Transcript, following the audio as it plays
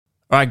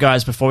All right,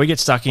 guys, before we get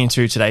stuck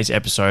into today's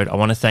episode, I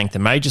want to thank the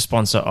major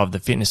sponsor of the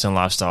Fitness and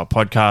Lifestyle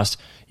podcast,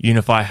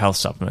 Unify Health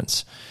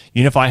Supplements.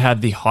 Unify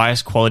have the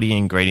highest quality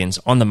ingredients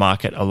on the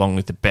market along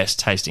with the best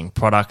tasting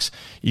products.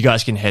 You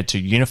guys can head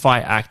to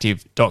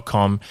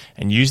unifyactive.com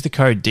and use the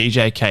code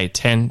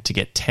DJK10 to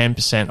get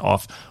 10%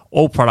 off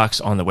all products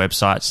on the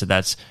website. So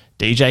that's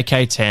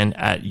DJK10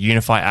 at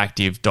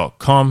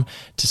unifyactive.com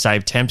to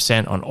save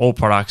 10% on all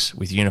products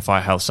with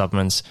Unify Health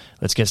Supplements.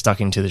 Let's get stuck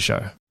into the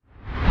show.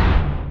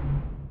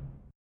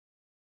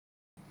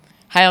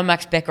 Hey, I'm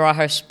Max Becker. I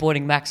host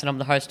Sporting Max, and I'm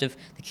the host of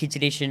the Kids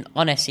Edition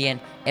on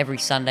SEN every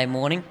Sunday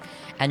morning.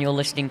 And you're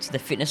listening to the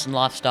Fitness and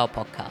Lifestyle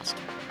podcast.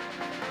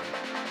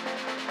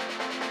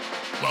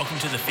 Welcome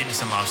to the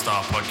Fitness and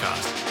Lifestyle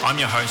podcast. I'm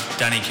your host,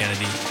 Danny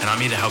Kennedy, and I'm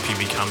here to help you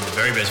become the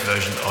very best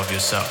version of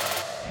yourself.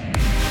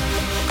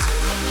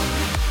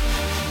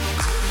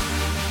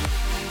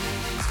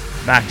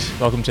 Max,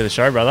 welcome to the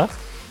show, brother.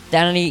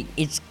 Danny,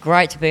 it's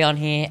great to be on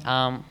here.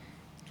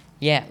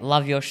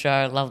 Love your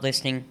show, love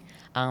listening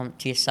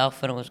to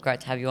yourself, and it was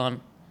great to have you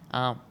on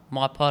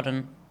my pod,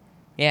 and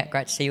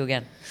great to see you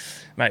again.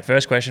 Mate,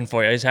 first question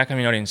for you is how come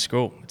you're not in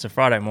school? It's a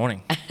Friday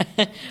morning.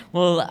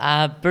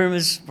 Well,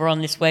 Boomers were on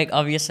this week,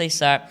 obviously,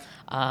 so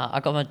I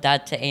got my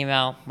dad to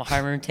email my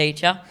homeroom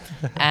teacher,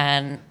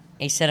 and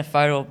he sent a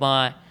photo of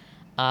my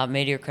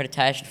media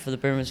accreditation for the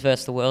Boomers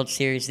vs. the World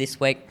series this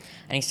week,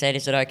 and he said,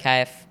 is it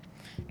okay if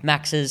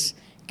Max is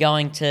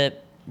going to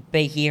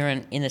be here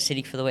in the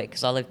city for the week,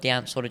 because I live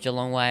down sort of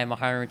Geelong way, and my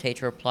homeroom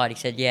teacher replied, he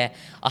said, yeah,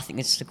 I think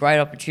this is a great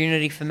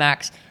opportunity for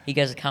Max. He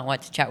goes, I can't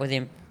wait to chat with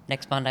him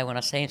next Monday when I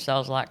see him. So I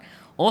was like,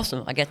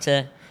 awesome. I get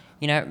to,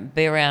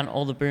 be around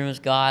all the Boomers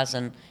guys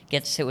and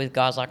get to sit with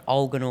guys like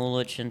Olgun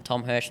Ulich and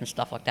Tom Hirsch and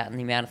stuff like that, and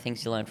the amount of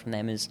things you learn from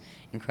them is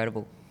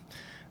incredible.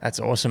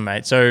 That's awesome,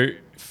 mate. So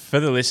for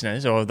the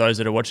listeners or those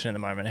that are watching at the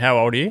moment, how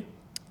old are you?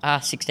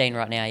 16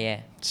 right now,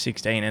 yeah.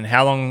 16. And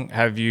how long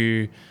have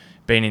you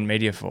been in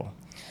media for?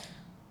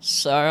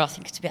 So I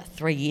think it's about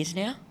 3 years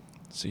now.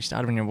 So you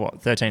started when you were,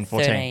 13,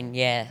 14? 13,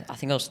 yeah. I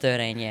think I was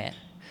 13, yeah.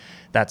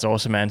 That's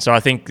awesome, man. So I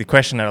think the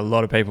question that a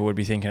lot of people would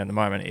be thinking at the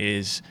moment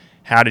is,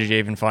 how did you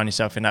even find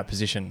yourself in that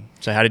position?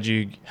 So how did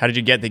you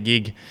get the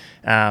gig,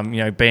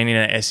 being in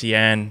an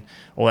SEN,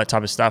 all that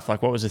type of stuff?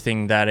 Like, what was the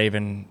thing that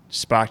even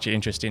sparked your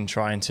interest in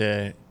trying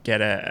to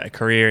get a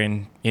career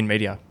in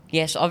media?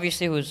 Yes,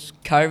 obviously it was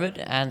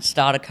COVID and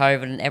started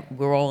COVID, and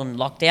we were all in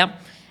lockdown.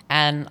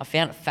 And I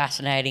found it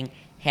fascinating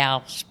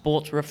how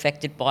sports were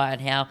affected by it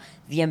and how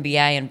the NBA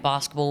and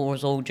basketball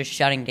was all just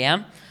shutting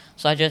down.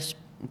 So I just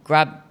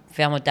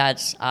found my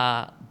dad's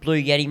Blue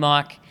Yeti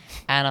mic,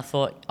 and I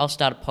thought I'll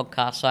start a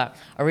podcast. So I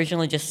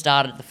originally just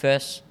started the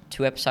first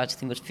 2 episodes, I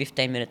think it was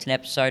 15 minutes an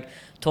episode,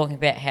 talking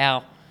about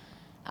how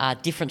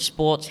different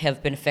sports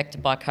have been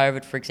affected by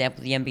COVID, for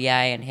example, the NBA,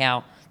 and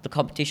how the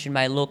competition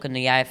may look, and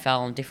the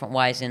AFL in different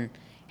ways, and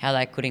how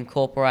they could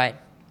incorporate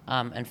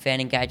and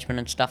fan engagement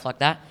and stuff like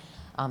that.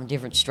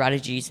 Different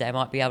strategies they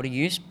might be able to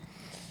use.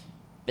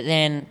 But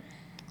then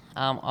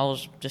I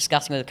was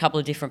discussing with a couple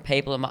of different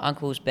people, and my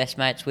uncle was best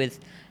mates with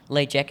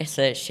Lee Becker,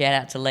 so shout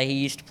out to Lee. He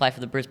used to play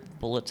for the Brisbane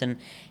Bullets, and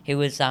he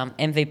was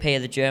MVP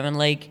of the German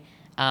League,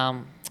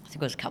 I think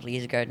it was a couple of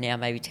years ago now,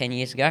 maybe 10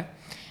 years ago.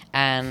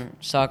 And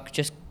so I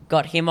just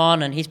got him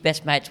on, and he's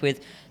best mates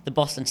with the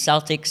Boston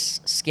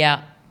Celtics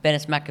scout,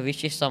 Benes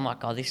Makavicius. So I'm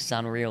like, oh, this is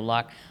unreal.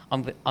 Like,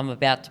 I'm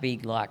about to be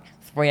like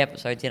 3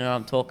 episodes in, and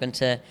I'm talking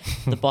to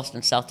the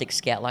Boston Celtics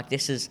scout. Like,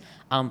 this is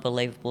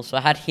unbelievable. So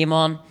I had him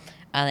on,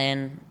 and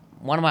then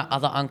one of my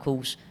other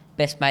uncles'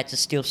 best mates is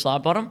Steele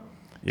Sidebottom.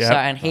 Yeah, so,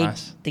 and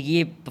nice. The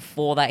year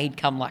before that, he'd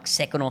come like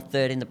 2nd or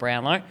 3rd in the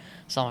Brownlow.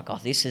 So I'm like, oh,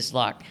 this is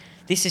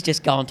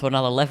just going to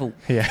another level.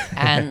 Yeah.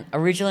 And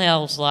originally I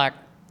was like,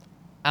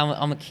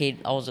 I'm a kid.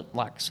 I was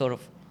like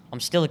I'm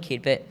still a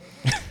kid, but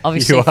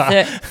obviously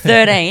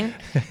 13.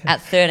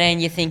 At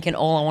 13, you're thinking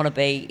all I want to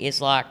be is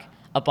like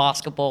a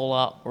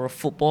basketballer or a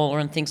footballer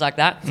and things like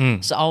that.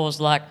 So I was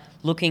like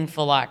looking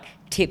for like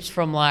tips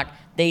from like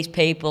these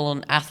people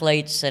and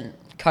athletes and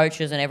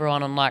coaches and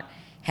everyone on like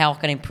how I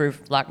can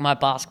improve like my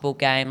basketball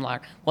game.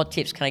 Like, what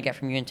tips can I get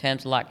from you in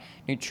terms of like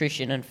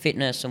nutrition and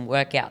fitness and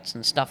workouts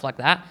and stuff like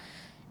that.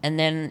 And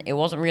then it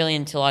wasn't really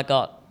until I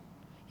got,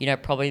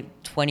 probably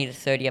 20 to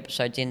 30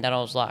 episodes in that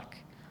I was like,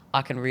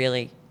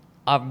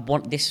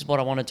 this is what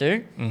I want to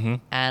do,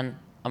 and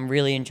I'm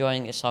really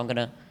enjoying this, so I'm going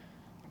to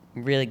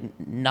really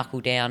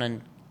knuckle down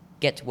and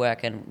get to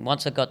work. And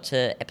once I got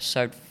to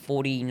episode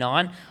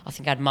 49, I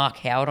think I had Mark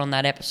Howard on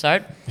that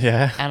episode.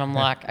 Yeah. And I'm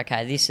like, okay,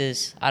 I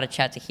had a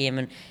chat to him,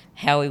 and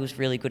how he was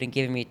really good in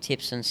giving me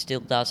tips, and still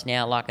does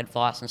now, like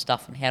advice and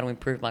stuff on how to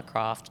improve my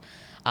craft,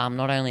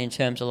 not only in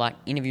terms of like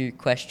interview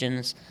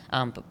questions,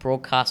 but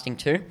broadcasting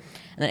too.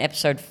 And then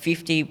episode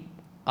 50,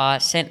 I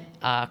sent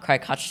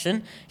Craig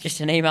Hutchison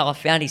just an email. I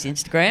found his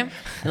Instagram, and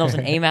there was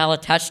an email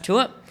attached to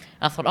it.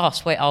 And I thought, oh,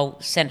 sweet,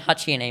 I'll send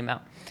Hutchie an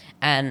email.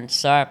 And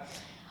so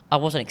I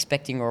wasn't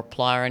expecting a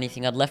reply or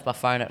anything. I'd left my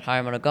phone at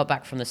home, and I got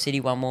back from the city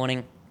one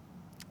morning,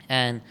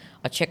 and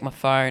I checked my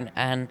phone,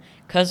 and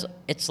because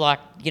it's like,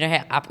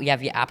 how you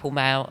have your Apple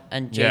Mail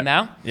and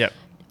Gmail. Yep.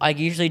 I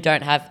usually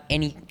don't have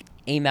any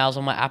emails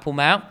on my Apple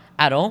Mail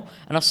at all,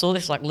 and I saw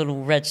this like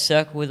little red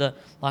circle with a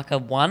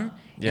 1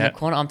 in the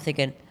corner. I'm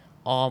thinking,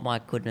 oh my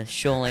goodness,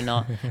 surely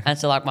not. And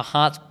so like my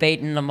heart's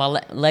beating and my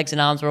legs and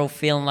arms are all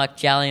feeling like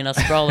jelly, and I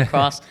scroll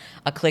across,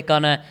 I click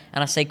on it,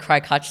 and I see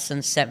Craig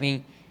Hutchison sent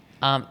me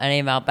an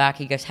email back.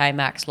 He goes, "Hey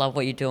Max, love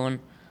what you're doing,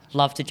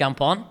 love to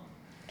jump on."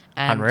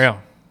 And Unreal.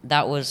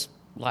 That was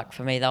like,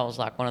 for me, that was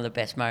like one of the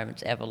best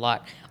moments ever.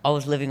 Like, I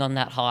was living on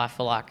that high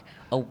for like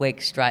a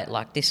week straight.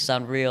 Like, this is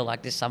unreal.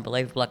 Like, this is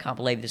unbelievable. I can't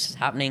believe this is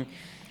happening.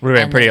 Would have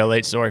been a pretty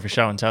elite story for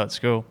show and tell at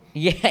school.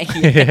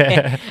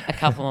 Yeah. A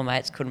couple of my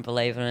mates couldn't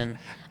believe it, and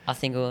I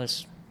think it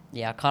was,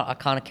 I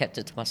kind of kept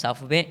it to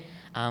myself a bit,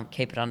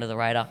 keep it under the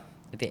radar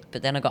a bit.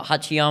 But then I got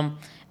Hutchie on,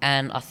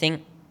 and I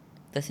think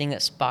the thing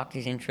that sparked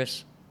his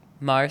interest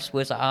most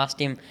was I asked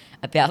him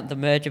about the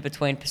merger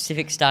between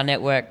Pacific Star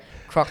Network,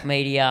 Croc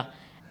Media,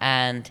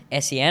 and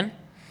SEN.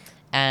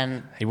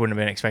 And he wouldn't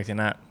have been expecting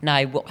that. No,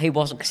 he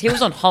wasn't, because he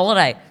was on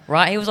holiday,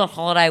 right? He was on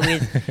holiday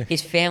with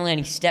his family and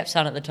his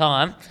stepson at the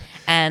time.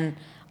 And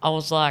I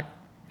was like,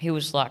 he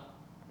was like,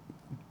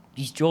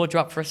 his jaw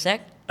dropped for a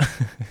sec.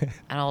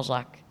 And I was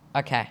like,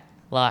 okay,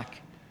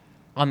 like,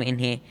 I'm in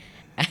here.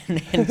 And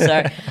then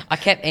so I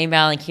kept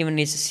emailing him and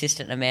his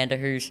assistant, Amanda,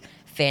 who's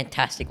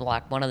fantastic,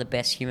 like one of the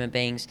best human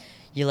beings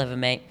you'll ever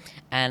meet.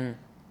 And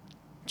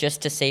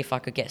just to see if I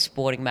could get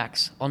Sporting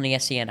Max on the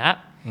SEN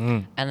app.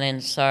 And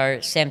then so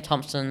Sam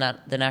Thompson,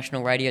 the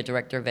national radio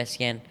director of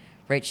SEN,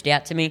 reached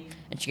out to me,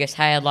 and she goes,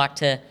 "Hey, I'd like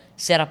to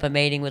set up a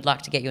meeting. We'd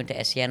like to get you into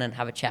SEN and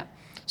have a chat."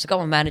 So I got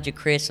my manager,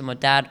 Chris, and my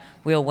dad.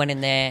 We all went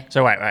in there.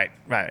 So wait.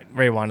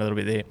 Rewind a little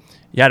bit there.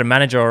 You had a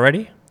manager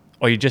already,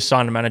 or you just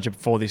signed a manager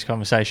before this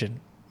conversation?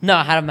 No,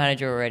 I had a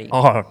manager already.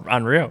 Oh,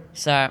 unreal.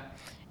 So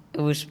it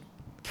was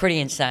pretty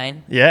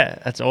insane. Yeah,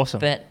 that's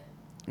awesome. But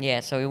yeah,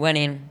 so we went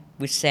in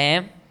with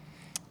Sam,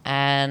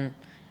 and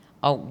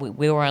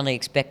we were only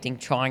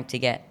trying to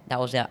get, that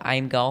was our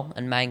aim goal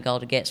and main goal,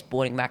 to get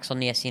Sporting Max on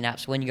the SEN app.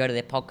 So when you go to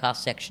their podcast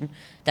section,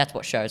 that's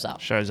what shows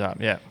up.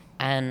 Yeah.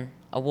 And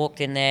I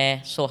walked in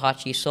there, saw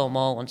Hutchie, saw them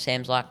all, and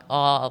Sam's like,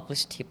 "Oh, I've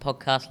listened to your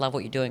podcast, love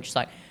what you're doing." She's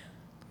like,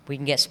 "We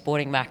can get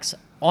Sporting Max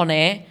on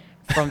air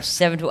from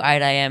 7 to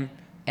 8 a.m.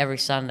 every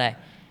Sunday."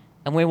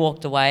 And we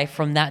walked away.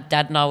 From that,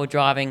 Dad and I were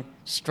driving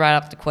straight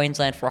up to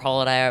Queensland for a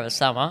holiday over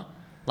summer,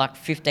 like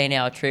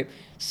 15-hour trip.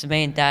 So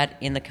me and Dad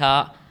in the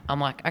car, I'm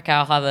like, okay,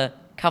 I'll have a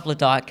couple of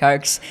Diet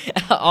Cokes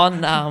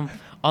on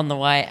the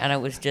way, and it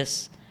was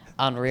just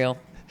unreal.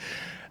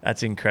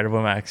 That's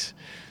incredible, Max.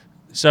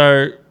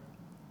 So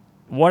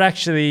what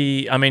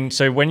actually,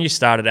 so when you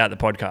started out the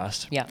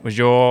podcast,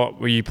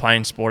 were you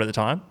playing sport at the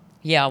time?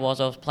 Yeah, I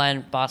was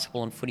playing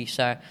basketball and footy.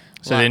 So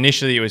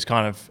initially it was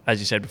kind of, as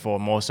you said before,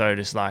 more so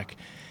just like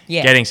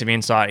getting some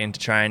insight into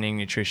training,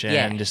 nutrition,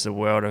 and just the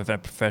world of a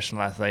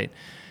professional athlete.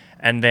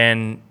 And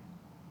then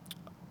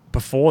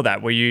before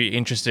that, were you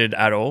interested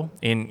at all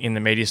in the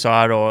media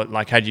side, or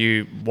like had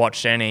you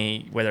watched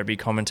any, whether it be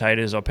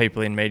commentators or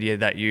people in media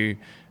that you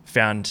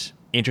found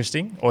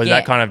interesting, or did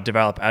that kind of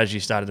develop as you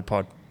started the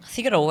pod? I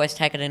think I'd always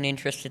taken an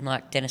interest in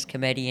like Dennis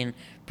Cometti and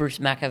Bruce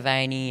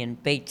McAvaney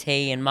and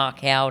BT and Mark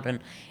Howard and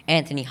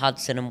Anthony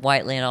Hudson and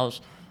Waitley, and I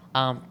was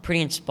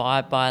pretty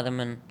inspired by them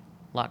and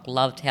like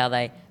loved how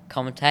they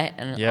commentate,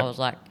 and I was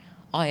like,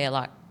 oh yeah,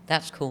 like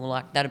that's cool,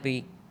 like that'd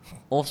be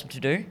awesome to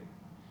do.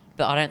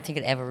 But I don't think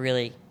it ever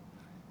really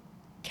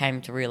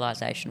came to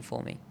realisation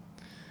for me.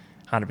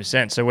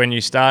 100%. So when you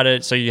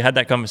started, so you had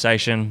that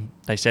conversation,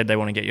 they said they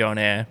want to get you on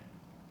air.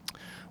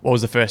 What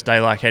was the first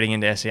day like heading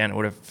into SEN? It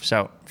would have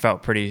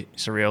felt pretty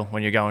surreal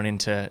when you're going in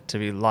to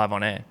be live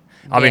on air.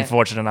 I've been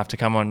fortunate enough to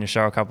come on your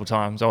show a couple of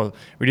times.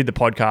 We did the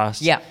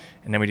podcast,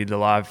 and then we did the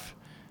live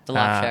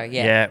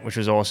show, which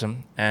was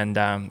awesome. And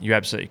you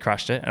absolutely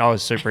crushed it. And I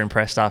was super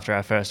impressed after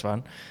our first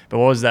one. But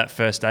what was that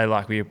first day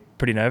like? Were you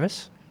pretty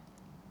nervous?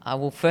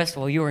 Well, first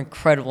of all, you were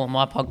incredible on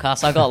my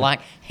podcast. I got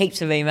like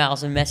heaps of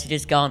emails and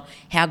messages going,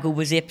 how good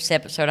was this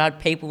episode? I had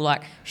people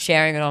like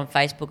sharing it on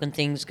Facebook and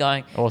things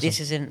going, awesome. This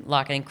is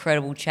like an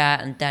incredible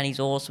chat and Danny's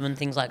awesome and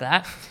things like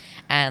that.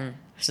 And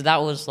so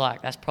that was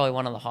like, that's probably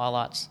one of the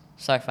highlights.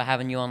 So for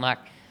having you on, like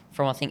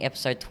from I think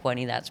episode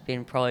 20, that's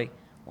been probably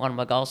one of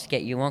my goals to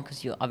get you on,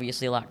 because you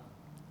obviously like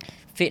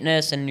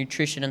fitness and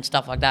nutrition and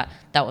stuff like that.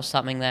 That was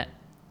something that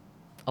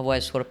I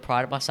always sort of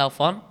prided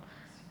myself on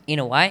in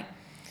a way.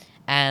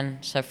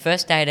 And so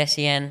first day at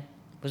SEN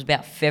was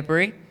about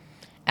February,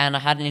 and I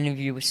had an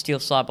interview with Steele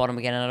Sidebottom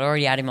again, and I'd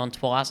already had him on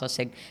twice. I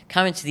said,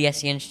 come into the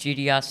SEN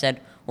studio. I said,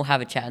 we'll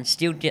have a chat. And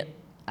Steele,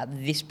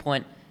 at this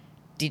point,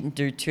 didn't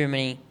do too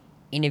many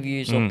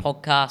interviews or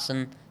podcasts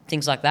and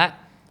things like that.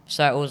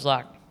 So it was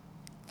like,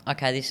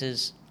 okay, this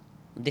is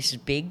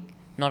big,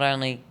 not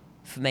only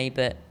for me,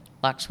 but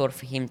like sort of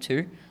for him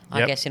too,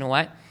 I guess, in a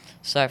way.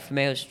 So for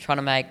me, it was trying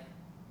to make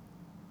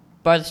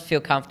both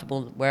feel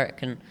comfortable where it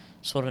can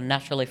sort of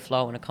naturally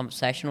flow in a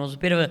conversation. It was a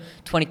bit of a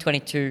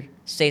 2022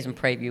 season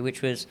preview,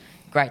 which was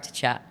great to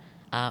chat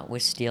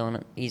with Steele,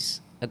 and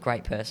he's a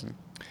great person.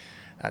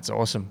 That's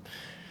awesome.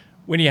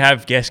 When you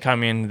have guests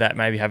come in that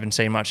maybe haven't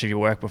seen much of your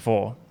work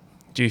before,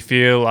 Do you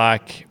feel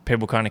like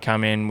people kind of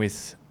come in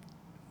with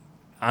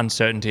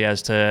uncertainty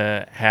as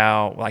to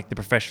how, like, the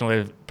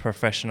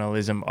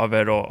professionalism of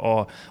it,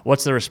 or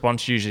what's the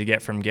response you usually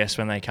get from guests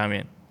when they come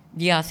in?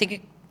 Yeah, I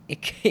think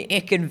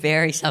it can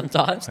vary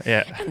sometimes.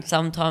 Yeah. And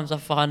sometimes I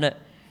find it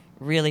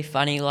really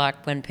funny,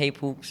 like when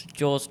people's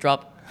jaws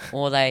drop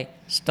or they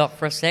stop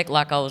for a sec.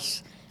 Like I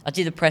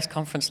did the press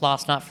conference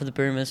last night for the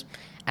Boomers,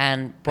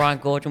 and Brian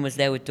Gordon was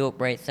there with Do It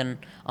Breathe, and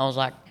I was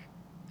like,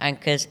 and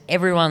because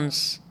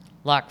everyone's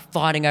like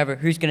fighting over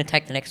who's going to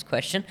take the next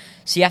question,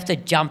 so you have to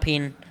jump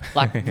in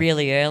like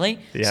really early.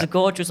 Yeah. So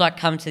Gorge was like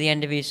coming to the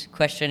end of his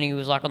question, he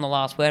was like on the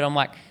last word. I'm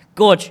like,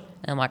 Gorge,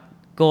 and I'm like,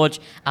 Gorge,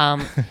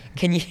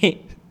 can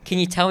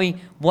you tell me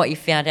what you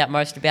found out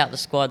most about the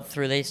squad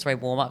through these 3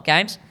 warm-up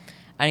games?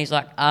 And he's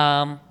like,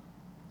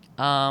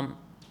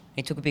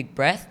 he took a big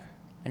breath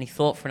and he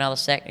thought for another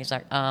sec. He's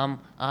like,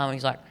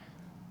 he's like,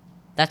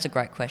 that's a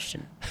great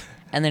question.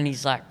 And then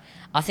he's like,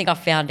 I think I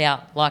found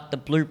out like the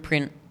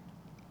blueprint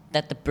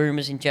that the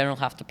Boomers in general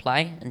have to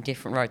play and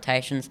different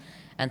rotations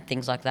and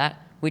things like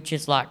that, which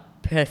is like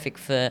perfect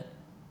for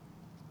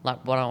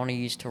like what I want to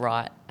use to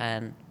write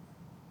and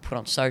put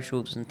on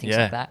socials and things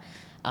like that.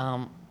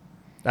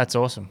 That's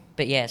awesome.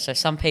 But yeah, so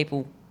some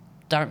people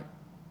don't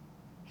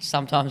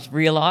sometimes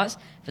realise,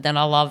 but then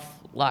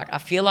I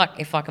feel like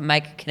if I can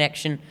make a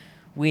connection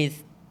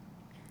with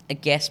a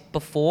guest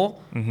before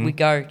we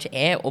go to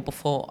air or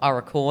before I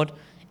record,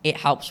 it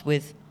helps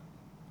with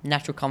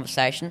natural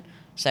conversation.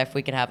 So if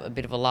we can have a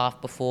bit of a laugh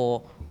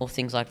before or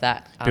things like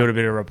that. Build a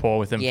bit of rapport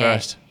with them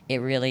first. It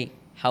really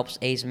helps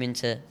ease them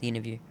into the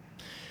interview.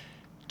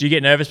 Do you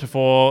get nervous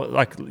before,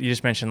 like you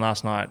just mentioned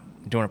last night,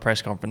 doing a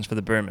press conference for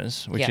the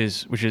Boomers, which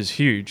is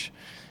huge?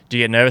 Do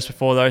you get nervous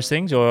before those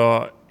things,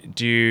 or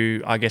do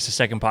you? I guess the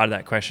second part of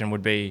that question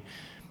would be,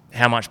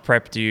 how much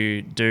prep do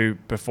you do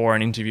before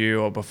an interview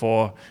or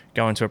before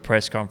going to a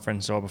press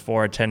conference or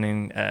before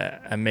attending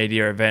a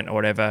media event or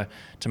whatever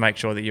to make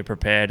sure that you're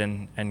prepared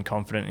and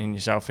confident in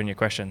yourself and your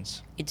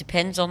questions? It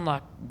depends on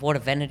like what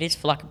event it is.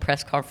 For like a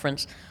press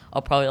conference,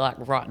 I'll probably like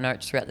write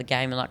notes throughout the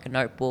game in like a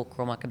notebook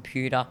or on my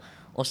computer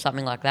or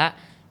something like that.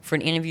 For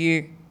an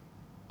interview,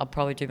 I'll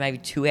probably do maybe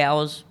 2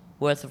 hours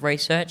worth of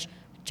research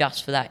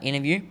just for that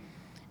interview.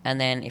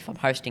 And then if I'm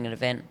hosting an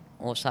event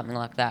or something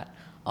like that,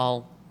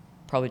 I'll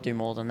probably do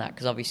more than that,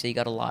 because obviously you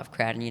got a live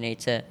crowd and you need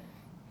to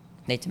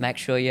make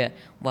sure you're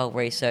well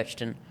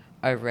researched and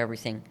over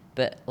everything.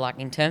 But like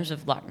in terms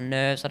of like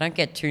nerves, I don't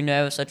get too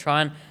nervous. I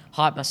try and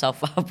hype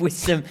myself up with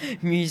some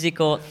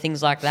music or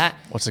things like that.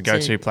 What's the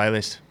go-to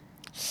playlist?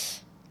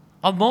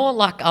 I'm more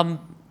like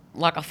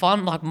I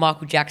find like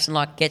Michael Jackson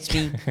like gets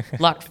me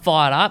like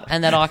fired up,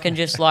 and that I can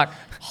just like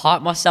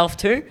hype myself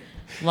to.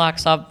 Like,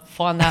 so I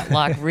find that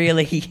like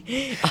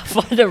really, I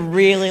find it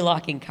really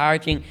like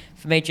encouraging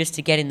for me just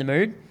to get in the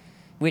mood,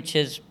 which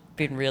has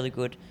been really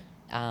good.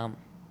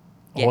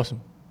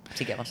 Awesome.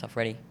 To get myself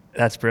ready.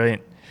 That's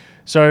brilliant.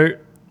 So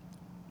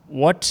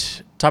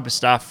what type of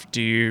stuff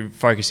do you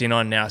focus in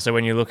on now? So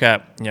when you look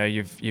at,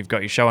 you've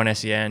got your show on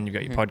SEN, you've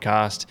got your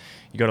podcast,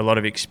 you've got a lot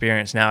of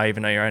experience now,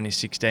 even though you're only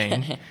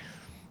 16.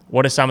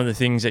 What are some of the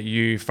things that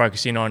you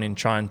focus in on in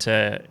trying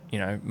to,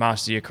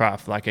 master your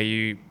craft? Like, are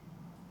you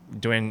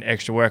doing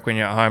extra work when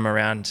you're at home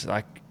around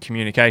like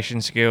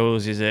communication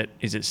skills? Is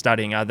it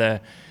studying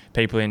other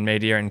people in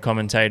media and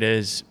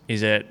commentators?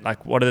 Is it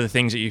like, what are the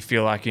things that you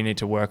feel like you need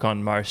to work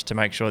on most to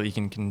make sure that you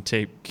can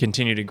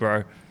continue to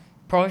grow?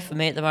 Probably for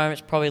me at the moment,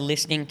 it's probably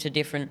listening to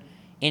different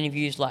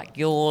interviews like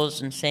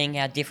yours and seeing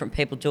how different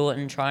people do it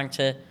and trying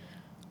to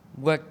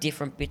work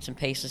different bits and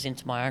pieces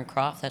into my own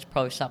craft. That's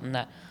probably something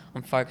that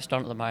I'm focused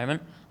on at the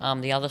moment.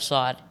 The other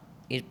side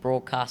is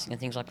broadcasting and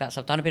things like that.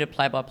 So I've done a bit of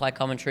play-by-play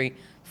commentary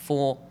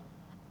for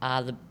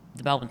the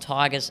Melbourne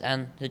Tigers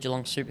and the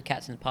Geelong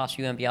Supercats in the past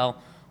few NBL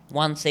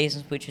 1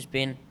 seasons, which has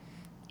been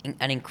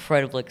an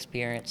incredible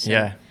experience.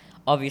 Yeah. And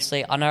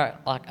obviously, I know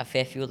like a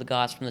fair few of the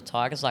guys from the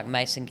Tigers, like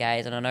Mason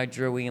Gaze, and I know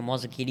Drewy and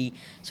Wazakitty.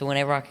 So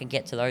whenever I can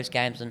get to those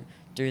games and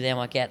do them,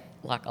 I get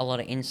like a lot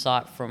of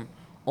insight from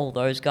all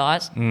those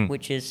guys,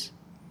 which is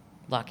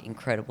like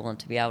incredible. And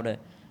to be able to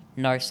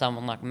know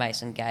someone like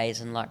Mason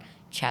Gaze and like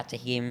chat to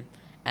him,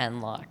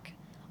 and like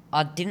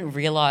I didn't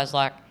realise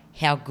like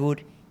how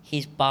good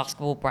his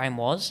basketball brain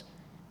was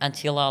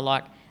until I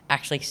like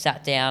actually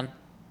sat down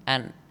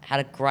and had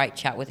a great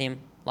chat with him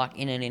like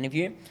in an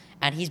interview.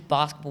 And his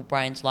basketball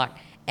brain's like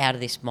out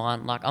of this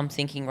mind. Like I'm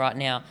thinking right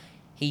now,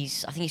 I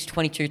think he's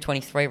 22,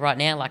 23 right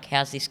now. Like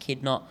how's this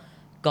kid not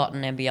got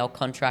an NBL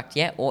contract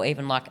yet, or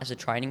even like as a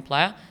training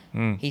player?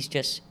 He's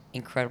just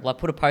incredible. I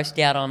put a post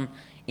out on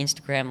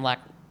Instagram like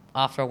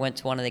after I went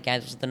to one of the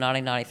games. It was the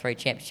 1993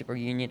 Championship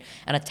reunion,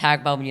 and I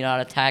tagged Melbourne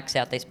United, tagged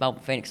Southeast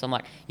Melbourne Phoenix. I'm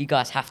like, you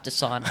guys have to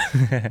sign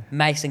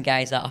Mason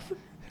Gaze up.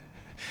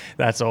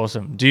 That's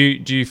awesome. Do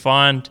you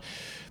find,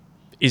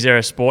 is there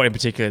a sport in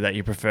particular that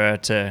you prefer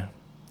to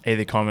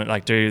either comment,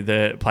 like do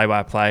the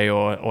play-by-play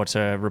or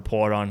to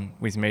report on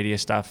with media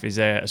stuff? Is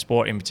there a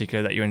sport in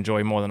particular that you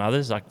enjoy more than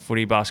others, like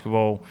footy,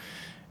 basketball?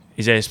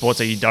 Is there sports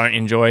that you don't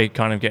enjoy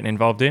kind of getting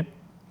involved in?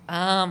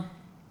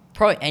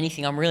 Probably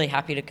anything. I'm really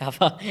happy to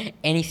cover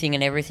anything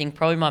and everything.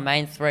 Probably my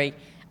main three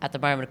at the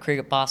moment are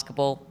cricket,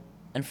 basketball,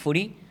 and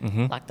footy.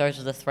 Like those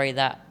are the three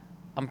that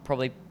I'm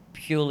probably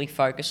purely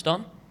focused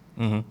on,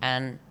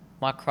 and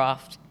my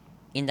craft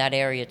in that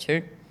area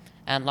too.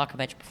 And like I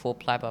mentioned before,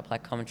 play-by-play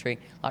commentary.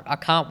 Like I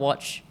can't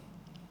watch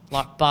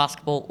like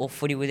basketball or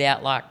footy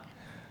without like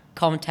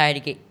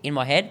commentating it in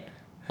my head,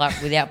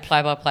 like without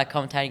play-by-play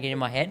commentating it in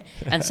my head.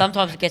 And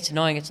sometimes it gets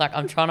annoying. It's like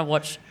I'm trying to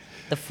watch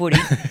the footy,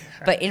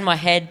 but in my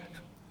head,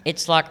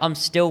 it's like I'm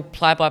still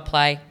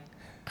play-by-play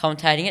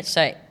commentating it.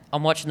 So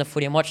I'm watching the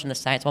footy, I'm watching the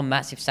Saints. I'm a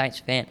massive Saints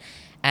fan.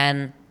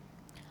 And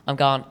I'm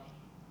going,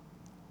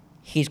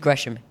 here's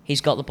Gresham.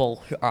 He's got the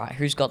ball. All right,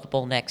 who's got the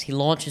ball next? He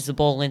launches the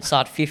ball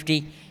inside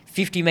 50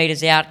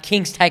 metres out.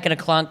 King's taken a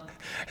clunk.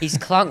 He's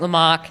clunked the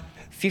mark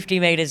 50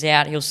 metres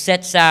out. He'll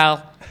set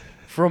sail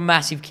for a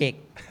massive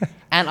kick.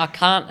 And I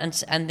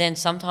can't. And then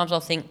sometimes I'll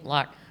think,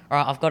 like, all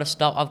right, I've got to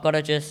stop. I've got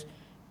to just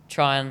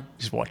try and...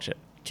 Just watch it.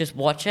 Just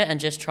watch it and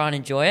just try and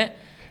enjoy it.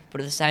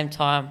 But at the same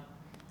time,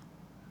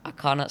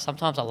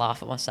 sometimes I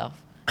laugh at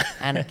myself.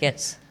 And it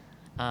gets...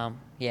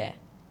 yeah,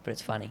 but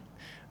it's funny.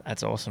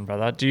 That's awesome,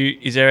 brother.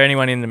 Is there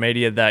anyone in the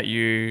media that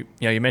you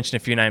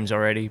mentioned a few names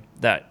already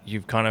that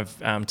you've kind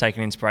of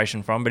taken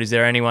inspiration from, but is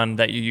there anyone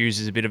that you use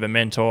as a bit of a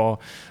mentor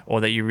or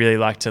that you really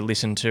like to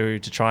listen to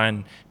try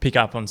and pick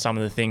up on some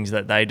of the things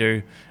that they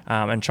do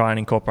and try and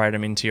incorporate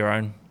them into your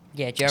own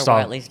Yeah, Joe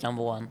style? Waitley's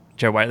number one.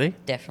 Joe Waitley?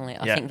 Definitely.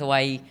 I think the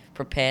way he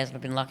prepares, and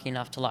I've been lucky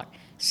enough to like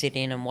sit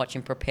in and watch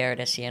him prepare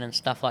at SEN and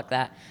stuff like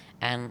that,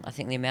 and I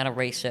think the amount of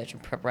research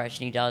and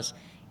preparation he does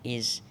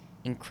is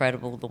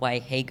incredible, the way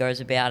he goes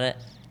about it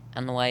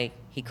and the way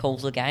he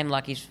calls the game.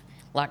 Like he's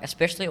like,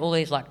 especially all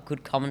these like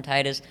good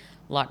commentators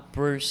like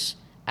Bruce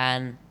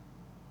and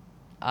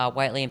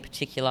Waitley in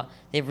particular,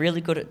 they're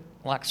really good at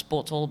like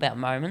sports all about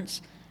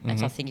moments. And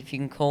so I think if you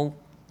can call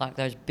like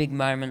those big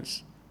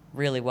moments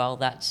really well,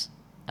 that's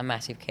a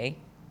massive key.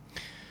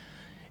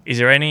 Is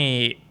there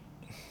any,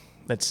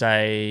 let's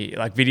say,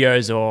 like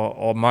videos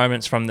or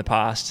moments from the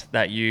past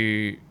that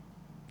you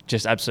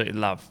just absolutely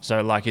love?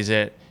 So like, is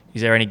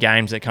there any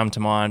games that come to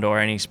mind or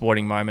any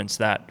sporting moments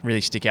that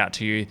really stick out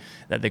to you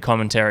that the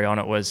commentary on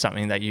it was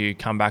something that you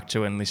come back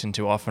to and listen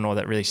to often or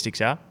that really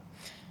sticks out?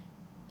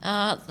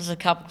 There's a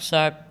couple.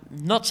 So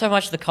not so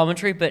much the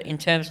commentary, but in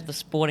terms of the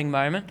sporting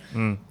moment,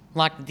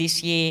 like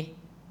this year,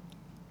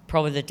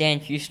 probably the Dan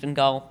Houston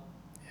goal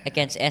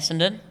against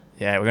Essendon.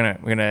 Yeah, we're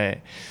gonna.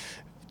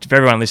 For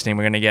everyone listening,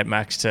 we're going to get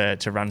Max to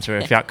run through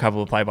a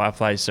couple of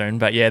play-by-plays soon.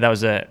 But yeah, that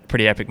was a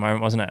pretty epic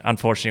moment, wasn't it?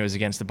 Unfortunately, it was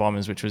against the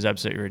Bombers, which was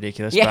absolutely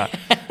ridiculous. Yeah,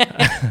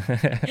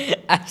 but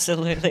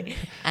absolutely.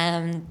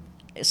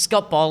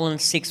 Scott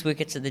Boland's 6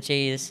 wickets at the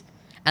G's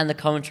and the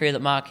commentary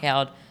that Mark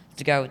Howard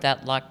to go with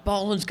that, like,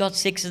 Boland's got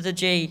 6 at the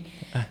G,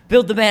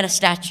 build the man a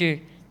statue.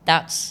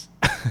 That's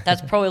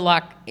probably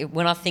like,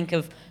 when I think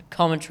of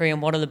commentary and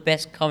what are the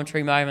best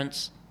commentary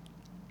moments,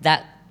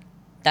 that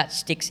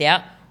sticks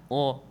out.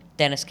 Or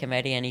Dennis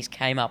Cometti and he's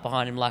came up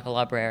behind him like a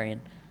librarian.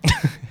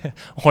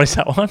 What is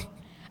that one?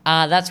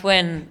 That's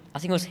when, I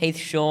think it was Heath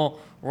Shaw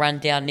ran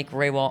down Nick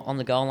Rewalt on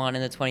the goal line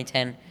in the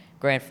 2010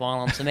 Grand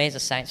Final. And to me as a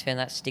Saints fan,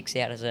 that sticks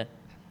out as a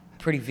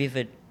pretty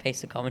vivid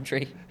piece of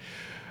commentary.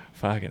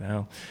 Fucking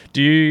hell.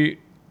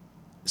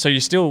 So you're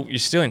still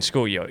in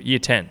school, you're year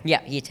 10?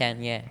 Yeah, year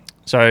 10, yeah.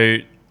 So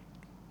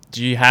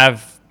do you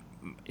have,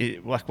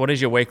 like, what does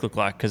your week look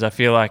like? Because I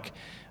feel like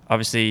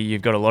obviously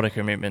you've got a lot of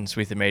commitments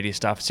with the media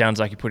stuff. It sounds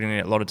like you're putting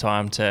in a lot of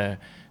time to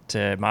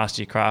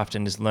master your craft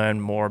and just learn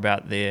more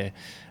about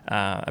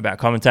about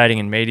commentating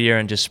and media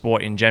and just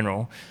sport in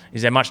general.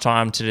 Is there much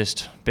time to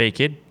just be a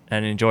kid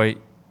and enjoy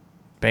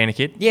being a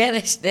kid? Yeah,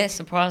 there's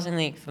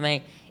surprisingly for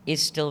me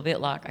is still a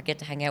bit like I get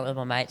to hang out with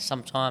my mates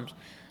sometimes,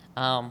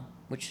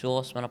 which is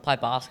awesome. And I play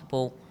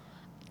basketball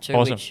too,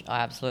 awesome. Which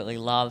I absolutely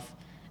love.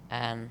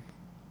 And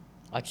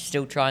I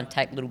still try and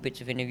take little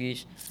bits of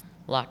interviews,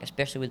 like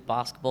especially with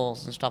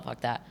basketballs and stuff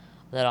like that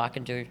I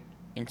can do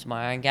into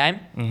my own game.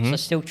 So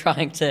still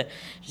trying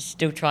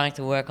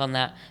to work on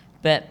that.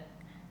 But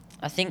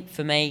I think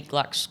for me,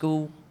 like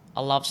school,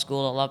 I love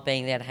school. I love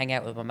being there to hang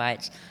out with my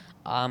mates.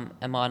 And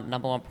my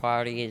number one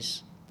priority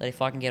is that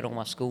if I can get all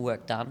my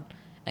schoolwork done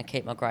and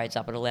keep my grades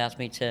up, it allows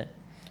me to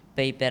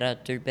be better,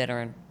 do better,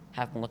 and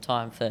have more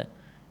time for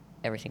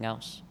everything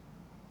else.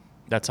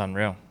 That's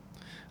unreal.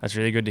 That's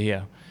really good to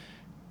hear.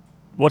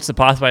 What's the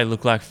pathway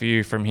look like for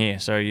you from here?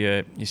 So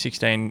you're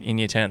 16 in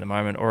year 10 at the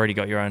moment, already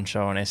got your own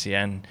show on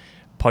SEN.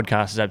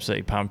 Podcast is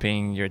absolutely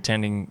pumping. You're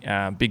attending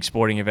big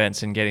sporting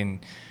events and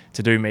getting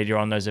to do media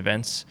on those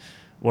events.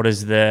 What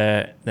does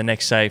the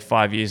next, say,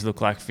 5 years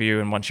look like for you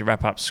and once you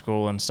wrap up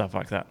school and stuff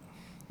like that?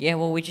 Yeah,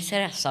 well, we just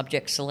had our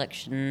subject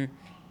selection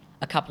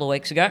a couple of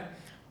weeks ago.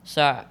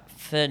 So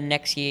for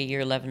next year,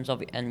 year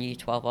 11s and year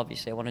 12,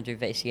 obviously, I want to do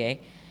VCE.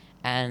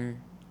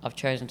 And I've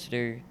chosen to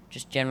do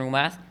just general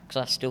math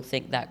because I still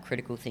think that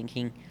critical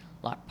thinking,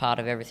 like part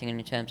of everything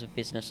in terms of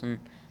business and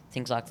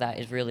things like that,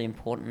 is really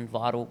important and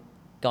vital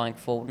going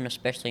forward, and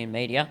especially in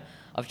media.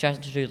 I've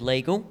chosen to do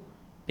legal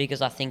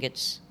because I think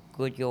it's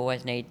good. You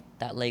always need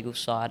that legal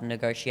side and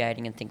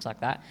negotiating and things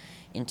like that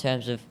in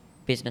terms of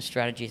business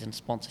strategies and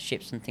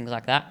sponsorships and things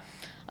like that.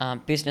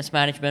 Business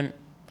management,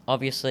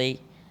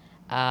 obviously,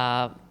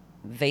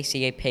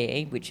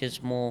 VCEPE, which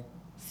is more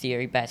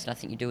theory based, and I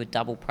think you do a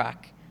double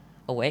prac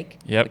a week,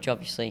 which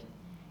obviously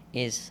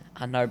is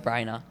a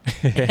no-brainer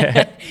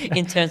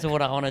in terms of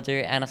what I want to do.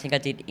 And I think I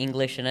did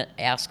English, and at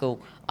our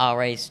school,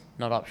 RE is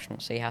not optional,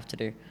 so you have to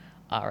do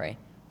RE.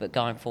 But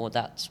going forward,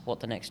 that's what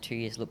the next 2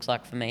 years looks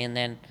like for me. And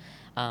then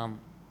I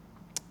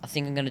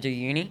think I'm going to do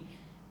uni.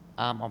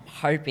 I'm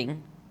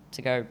hoping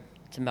to go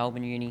to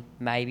Melbourne Uni,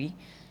 maybe.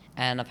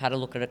 And I've had a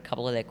look at a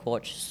couple of their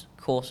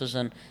courses,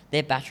 and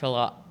their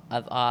Bachelor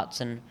of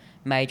Arts and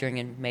majoring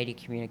in media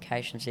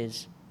communications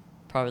is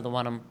probably the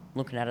one I'm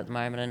looking at the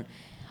moment.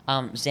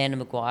 And Xander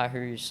Maguire,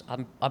 who's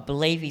I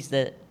believe he's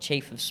the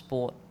chief of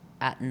sport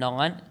at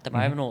 9 at the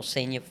moment, or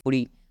senior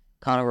footy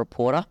kind of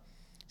reporter.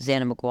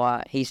 Xander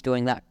Maguire, he's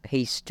doing that.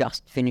 He's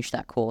just finished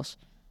that course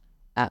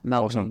at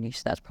Melbourne Uni,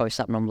 so that's probably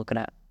something I'm looking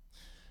at.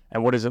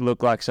 And what does it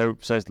look like? So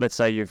let's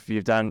say you've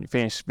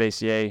finished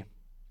BCE,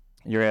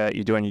 you're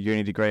doing your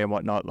uni degree and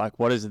whatnot. Like,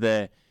 what does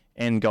the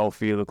end goal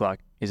for you look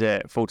like? Is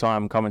it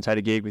full-time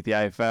commentator gig with the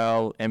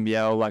AFL,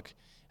 NBL? Like,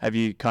 have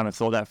you kind of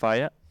thought that far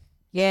yet?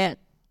 Yeah,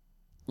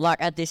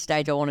 like at this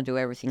stage, I want to do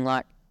everything.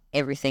 Like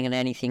everything and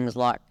anything is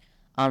like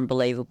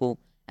unbelievable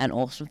and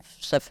awesome.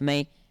 So for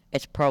me,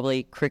 it's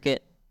probably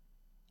cricket,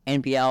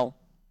 NBL,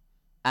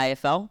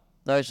 AFL.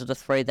 Those are the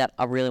three that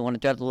I really want to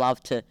do. I'd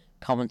love to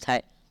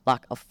commentate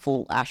like a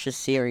full Ashes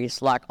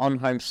series, like on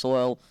home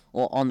soil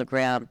or on the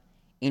ground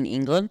in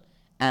England.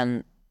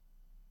 And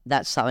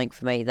that's something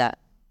for me that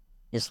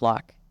is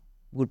like,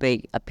 would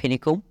be a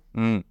pinnacle,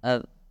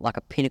 like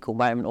a pinnacle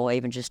moment, or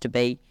even just to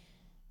be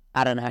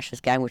at an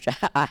Ashes game, which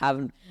I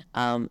haven't.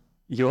 I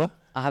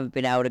haven't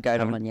been able to go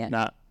to one yet.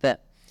 Nah.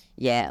 But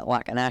yeah,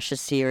 like an Ashes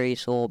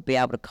series, or be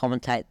able to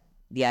commentate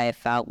the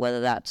AFL,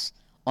 whether that's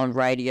on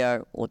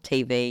radio or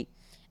TV,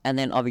 and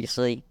then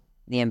obviously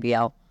the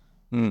NBL,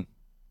 and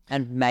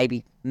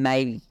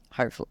maybe,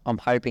 hopefully, I'm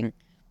hoping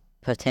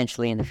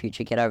potentially in the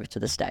future get over to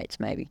the States.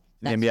 Maybe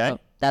the NBA.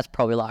 That's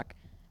probably like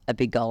a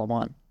big goal of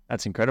mine.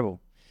 That's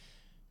incredible.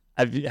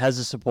 Has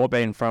the support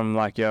been from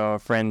like your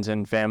friends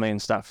and family and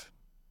stuff?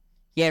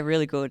 Yeah,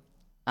 really good.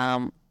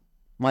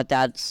 My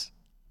dad's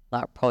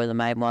like probably the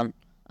main one.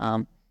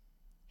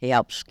 He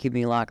helps give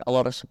me like a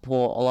lot of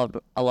support,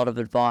 a lot of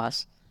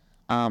advice,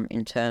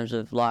 in terms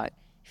of like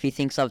if he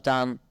thinks I've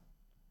done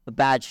a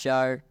bad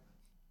show,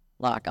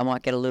 like I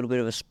might get a little bit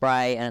of a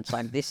spray, and it's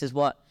like this is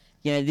what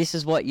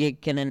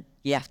you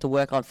have to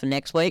work on for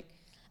next week,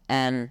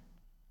 and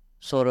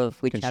sort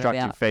of we chat about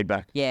constructive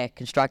feedback. Yeah,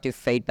 constructive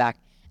feedback,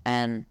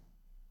 and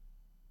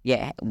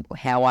yeah,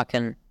 how I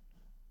can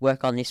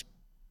work on this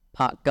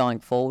part going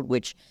forward,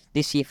 which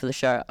this year for the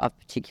show I've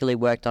particularly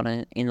worked on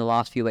it in the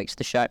last few weeks of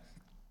the show,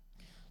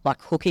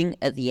 like hooking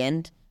at the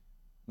end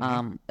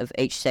of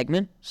each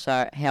segment.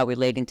 So how we're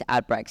leading to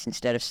ad breaks,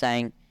 instead of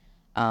saying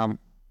we're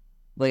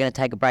going to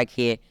take a break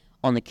here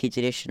on the kids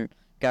edition,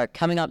 go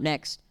coming up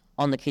next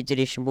on the kids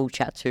edition we'll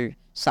chat to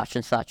such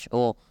and such,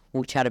 or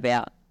we'll chat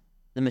about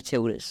the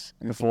Matildas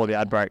Before the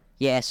ad break.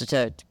 Yeah, so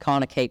to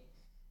kind of keep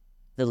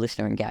the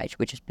listener engaged,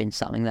 which has been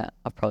something that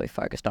I've probably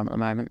focused on at the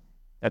moment.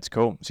 That's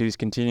cool. So you're just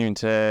continuing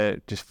to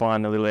just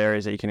find the little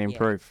areas that you can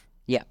improve.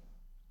 Yeah.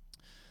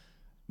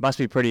 Must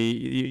be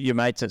pretty. Your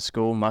mates at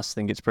school must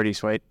think it's pretty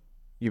sweet.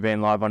 You've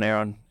been live on air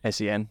on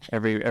SEN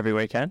every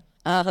weekend.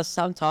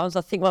 Sometimes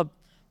I think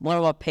one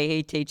of my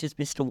PE teachers,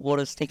 Mr.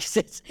 Waters, thinks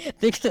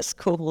it's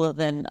cooler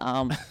than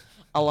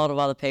a lot of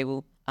other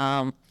people.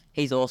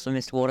 He's awesome,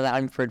 Mr. Waters. I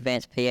had him for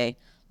advanced PE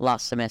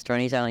last semester,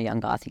 and he's only a young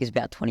guy. I think he's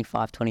about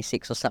 25,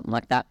 26 or something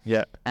like that.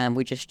 Yeah. And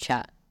we just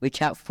chat. We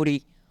chat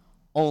footy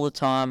all the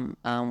time.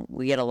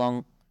 We get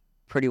along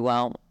pretty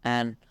well,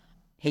 and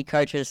he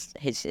coaches.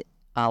 He's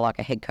like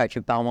a head coach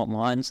of Belmont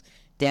Lions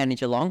down in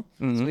Geelong.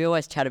 So we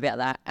always chat about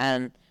that.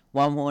 And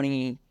one morning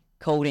he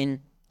called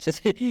in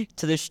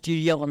to the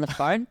studio on the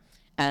phone,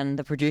 and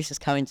the producers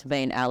come in to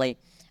me and Ali,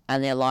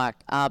 and they're like,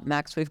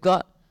 Max, we've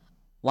got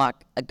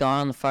like a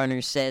guy on the phone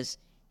who says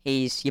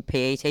he's your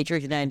PE teacher.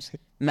 His name's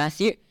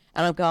Matthew.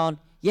 And I'm going,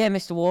 yeah,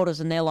 Mr. Waters.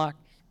 And they're like,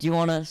 do you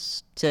want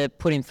us to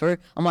put him through?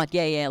 I'm like,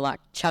 yeah, like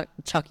chuck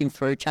him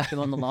through, chuck him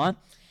on the line.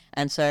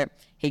 And so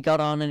he got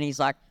on and he's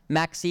like,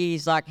 Maxie,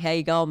 he's like, how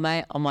you going,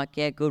 mate? I'm like,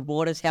 yeah, good.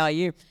 Waters, how are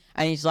you?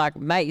 And he's like,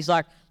 mate, he's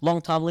like,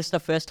 long-time listener,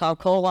 first-time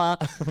caller.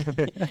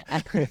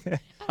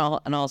 and I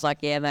was like,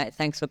 yeah, mate,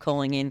 thanks for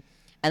calling in.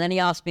 And then he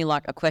asked me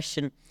like a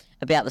question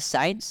about the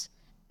Saints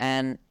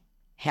and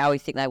how he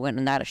think they went,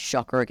 and they had a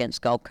shocker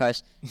against Gold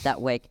Coast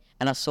that week.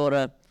 And I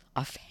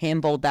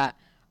handballed that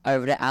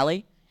over to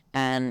Ali,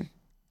 and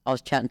I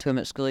was chatting to him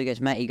at school. He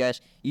goes, mate,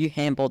 you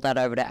handballed that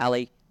over to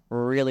Ali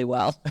really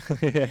well. So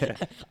you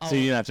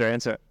didn't have to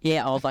answer it.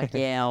 Yeah, I was like,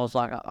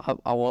 I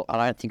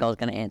don't think I was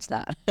going to answer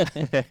that.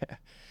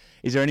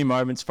 Is there any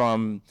moments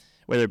from,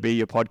 whether it be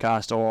your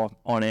podcast or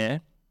on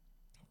air,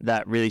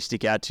 that really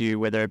stick out to you,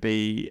 whether it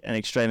be an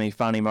extremely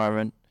funny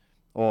moment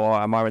or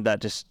a moment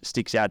that just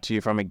sticks out to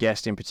you from a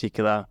guest in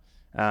particular,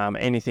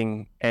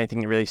 Anything that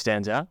really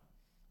stands out?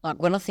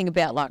 Like when I think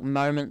about like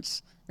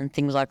moments and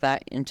things like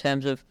that in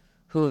terms of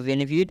who I've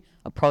interviewed,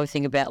 I probably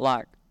think about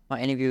like my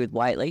interview with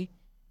Waitley,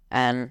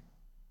 and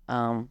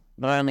not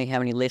only how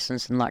many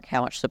listens and like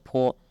how much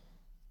support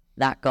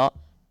that got,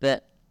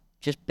 but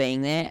just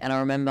being there. And I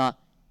remember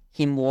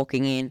him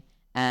walking in,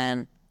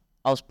 and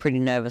I was pretty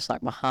nervous,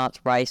 like my heart's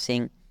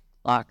racing,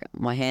 like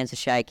my hands are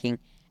shaking.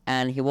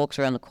 And he walks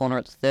around the corner.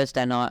 It's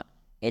Thursday night.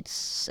 It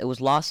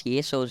was last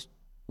year, so it was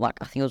like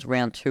I think it was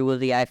round 2 of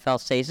the AFL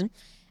season,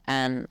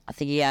 and I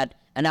think he had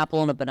an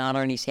apple and a banana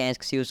in his hands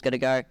because he was going to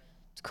go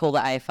to call the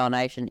AFL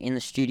Nation in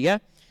the studio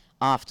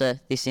after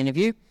this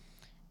interview.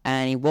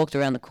 And he walked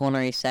around the corner.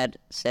 And he said,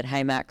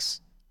 "Hey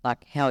Max,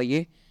 like how are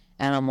you?"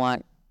 And I'm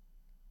like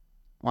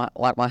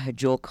my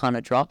jaw kind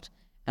of dropped.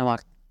 And I'm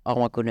like, oh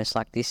my goodness,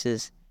 like this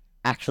is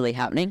actually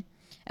happening.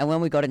 And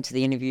when we got into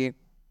the interview,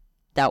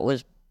 that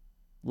was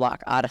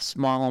like I had a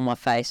smile on my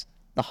face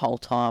the whole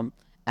time,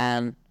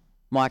 and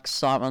my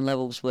excitement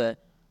levels were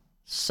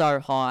so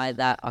high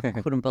that I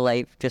couldn't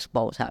believe just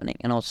what was happening.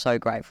 And I was so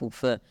grateful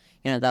for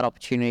that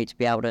opportunity to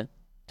be able to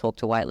talk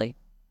to Waitley.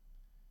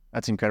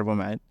 That's incredible,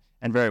 mate,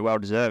 and very well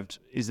deserved.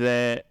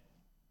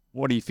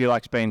 What do you feel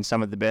like's been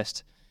some of the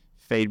best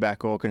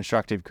feedback or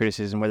constructive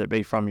criticism, whether it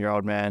be from your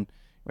old man,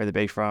 whether it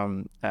be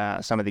from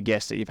some of the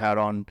guests that you've had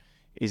on?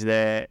 Is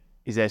there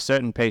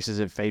certain pieces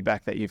of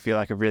feedback that you feel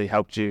like have really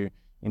helped you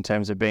in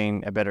terms of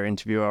being a better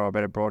interviewer or a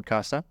better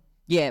broadcaster?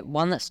 Yeah,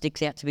 one that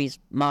sticks out to me is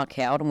Mark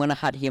Howard. And when I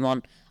had him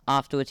on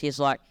afterwards, he's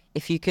like,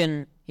 he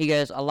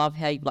goes, I love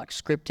how you like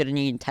scripted and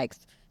you can take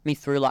me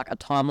through like a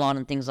timeline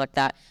and things like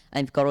that,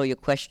 and you've got all your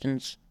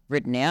questions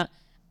written out.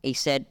 He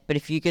said, but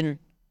if you can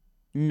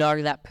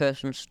know that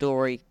person's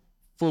story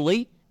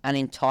fully and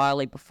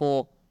entirely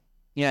before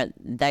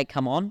they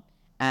come on,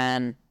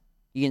 and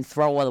you can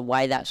throw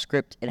away that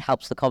script, it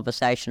helps the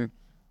conversation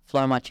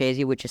flow much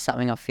easier, which is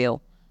something I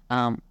feel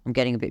I'm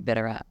getting a bit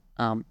better at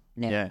now.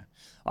 Yeah,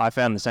 I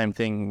found the same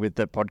thing with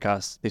this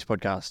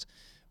podcast.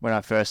 When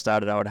I first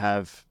started, I would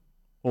have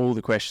all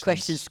the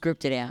questions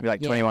scripted out,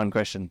 like 21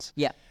 questions.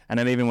 Yeah, and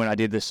then even when I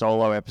did the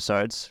solo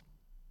episodes,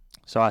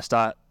 so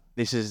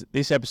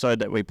this episode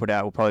that we put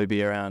out will probably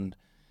be around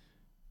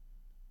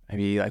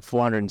maybe like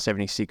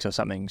 476 or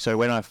something. So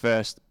when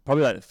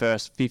probably like the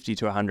first 50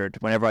 to 100,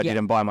 whenever I did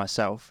them by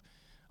myself,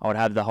 I would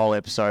have the whole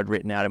episode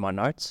written out in my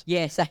notes.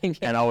 Yeah, same. Yeah.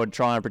 And I would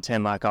try and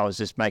pretend like I was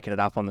just making it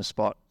up on the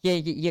spot. Yeah,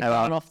 you're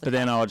going off the But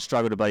then I would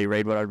struggle to bloody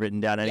read what I'd written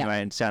down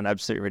anyway and sound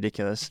absolutely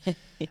ridiculous.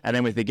 And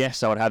then with the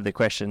guests, I would have the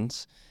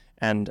questions.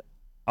 And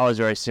I was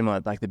very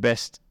similar. Like the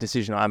best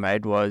decision I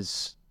made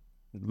was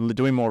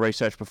doing more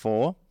research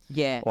before.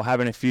 Yeah. Or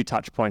having a few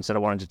touch points that I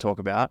wanted to talk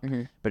about,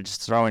 but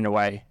just throwing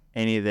away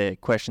any of the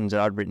questions that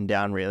I'd written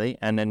down really,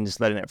 and then just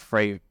letting it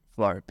free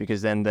flow,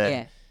 because then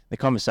the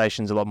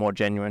conversation's a lot more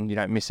genuine. You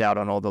don't miss out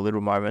on all the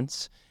little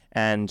moments.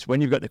 And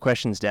when you've got the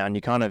questions down, you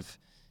don't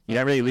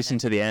really listen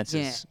to the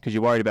answers because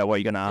you're worried about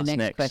what you're going to ask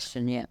next.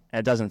 Question, yeah. And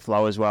it doesn't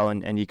flow as well,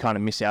 and you kind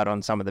of miss out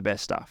on some of the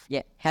best stuff.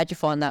 Yeah. How'd you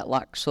find that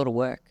like sort of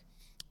work?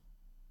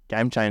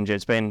 Game changer.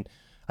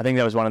 I think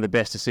that was one of the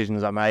best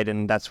decisions I made,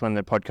 and that's when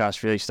the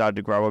podcast really started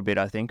to grow a bit,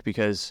 I think,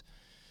 because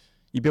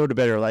you build a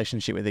better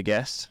relationship with the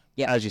guest.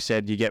 Yep. As you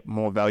said, you get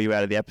more value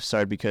out of the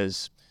episode,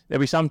 because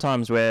there'll be some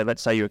times where,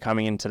 let's say you were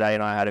coming in today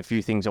and I had a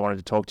few things I wanted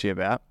to talk to you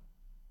about.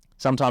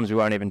 Sometimes we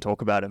won't even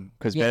talk about them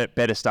because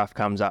better stuff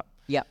comes up.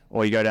 Yeah.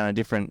 Or you go down a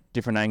different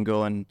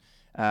angle, and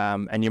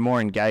you're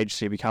more engaged,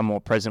 so you become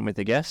more present with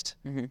the guest,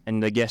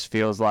 and the guest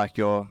feels like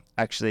you're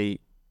actually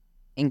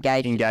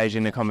engaged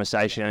in the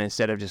conversation, and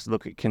instead of just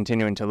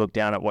continuing to look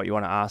down at what you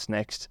want to ask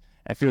next.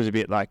 It feels a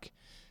bit like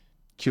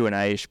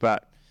Q&A-ish,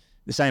 but at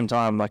the same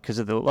time, like, because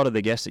a lot of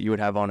the guests that you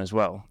would have on as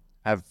well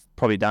have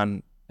probably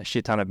done a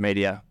shit ton of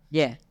media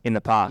in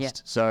the past. Yeah.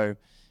 So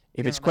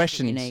if it's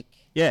questions,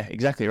 yeah,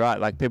 exactly right.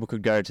 Like people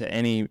could go to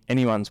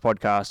anyone's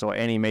podcast or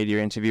any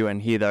media interview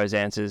and hear those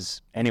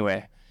answers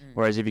anywhere.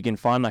 Whereas if you can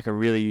find like a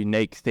really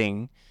unique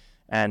thing,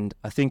 and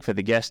I think for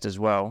the guest as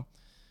well,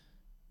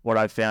 what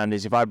I've found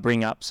is if I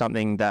bring up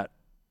something that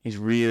is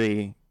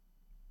really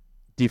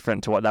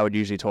different to what they would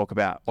usually talk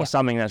about, or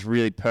something that's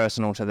really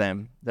personal to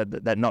them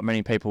that not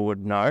many people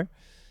would know.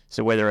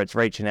 So whether it's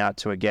reaching out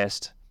to a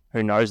guest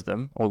who knows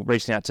them, or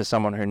reaching out to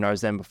someone who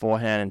knows them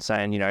beforehand and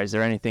saying, is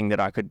there anything that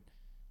I could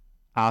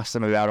ask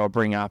them about or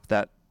bring up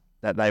that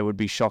they would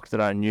be shocked that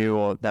I knew,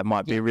 or that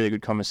might be a really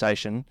good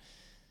conversation,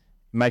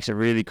 it makes it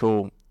really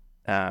cool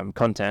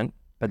content.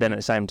 But then at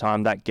the same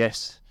time, that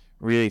guest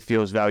really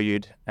feels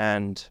valued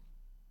and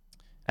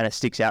it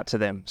sticks out to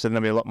them. So then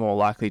they'll be a lot more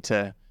likely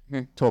to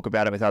talk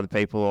about it with other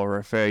people or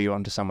refer you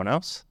on to someone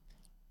else.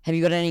 Have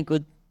you got any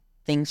good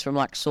things from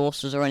like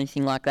sources or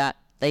anything like that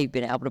you've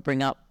been able to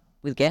bring up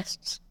with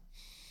guests?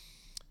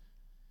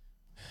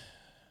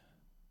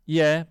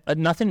 Yeah,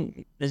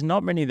 nothing. There's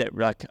not many that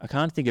like I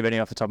can't think of any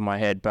off the top of my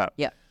head. But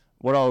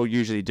what I'll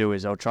usually do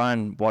is I'll try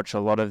and watch a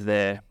lot of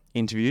their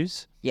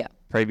interviews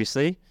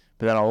previously,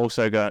 but then I'll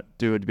also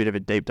do a bit of a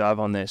deep dive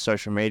on their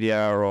social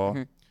media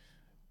or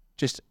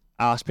just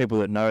ask people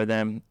that know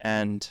them.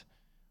 And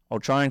I'll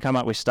try and come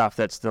up with stuff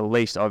that's the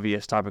least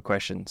obvious type of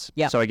questions.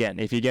 Yeah. So again,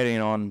 if you're getting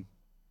on,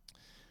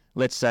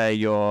 let's say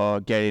you're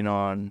getting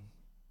on,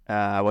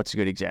 what's a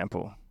good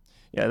example?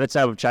 Yeah, let's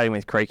say we're chatting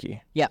with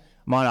Creaky. Yeah.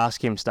 Might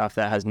ask him stuff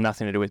that has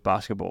nothing to do with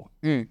basketball,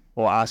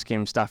 or ask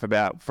him stuff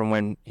about from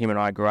when him and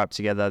I grew up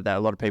together that a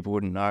lot of people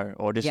wouldn't know,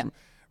 or just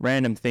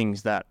random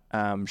things that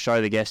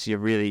show the guests you're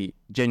really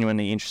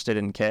genuinely interested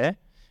and care,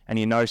 and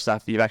you know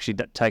stuff that you've actually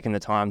taken the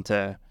time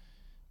to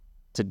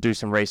do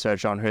some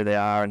research on who they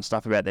are and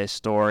stuff about their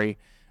story.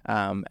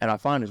 And I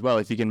find as well,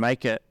 if you can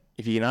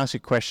ask a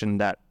question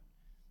that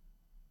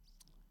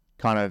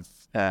kind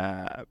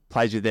of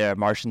plays with their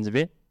emotions a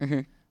bit.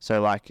 Mm-hmm.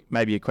 So like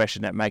maybe a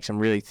question that makes them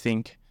really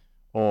think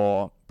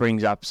or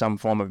brings up some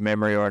form of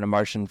memory or an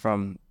emotion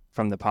from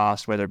the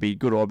past, whether it be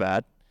good or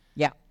bad.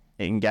 Yeah.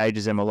 It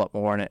engages them a lot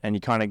more in it, and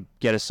you kind of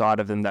get a side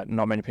of them that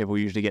not many people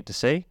usually get to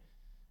see.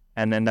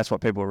 And then that's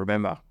what people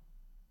remember.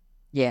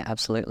 Yeah,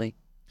 absolutely.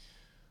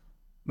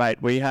 Mate,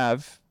 we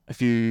have a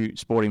few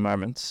sporting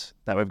moments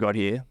that we've got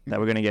here that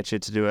we're going to get you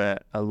to do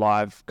a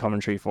live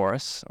commentary for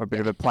us, or a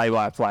bit of a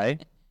play-by-play.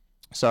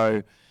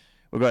 So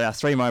we've got our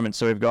 3 moments.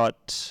 So we've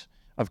got,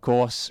 of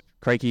course,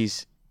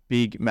 Creaky's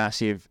big,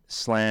 massive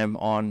slam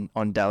on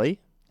Daly.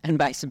 And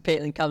Mason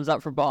Peatling comes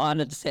up from behind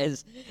and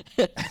says,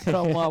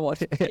 on my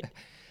watch.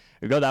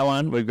 We've got that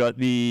one. We've got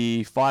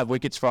the 5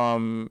 wickets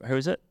from, who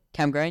is it?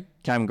 Cam Green.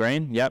 Cam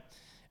Green, yep.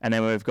 And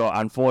then we've got,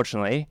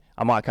 unfortunately,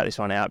 I might cut this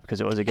one out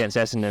because it was against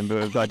Essendon, but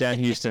we've got Dan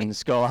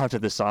Houston's goal after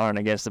the siren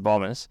against the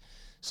Bombers.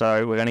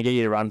 So we're going to get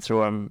you to run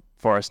through them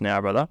for us now,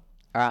 brother.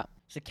 All right.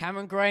 So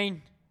Cameron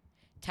Green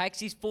takes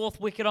his 4th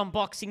wicket on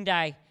Boxing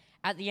Day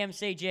at the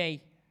MCG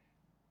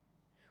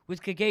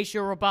with Kagisha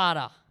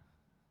Rabada.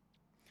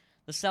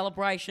 The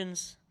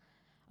celebrations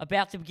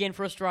about to begin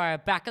for Australia.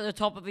 Back at the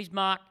top of his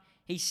mark,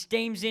 he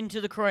steams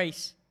into the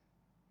crease.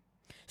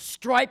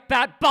 Straight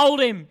bat,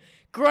 bowled him.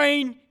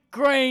 Green,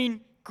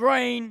 green,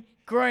 green,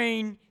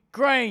 green,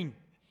 green.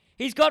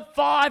 He's got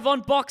 5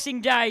 on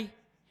Boxing Day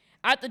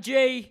at the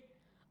G.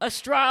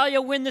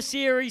 Australia win the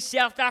series.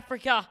 South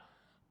Africa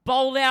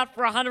bowled out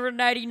for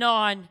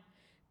 189.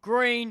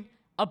 Green,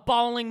 a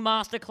bowling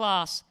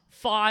masterclass.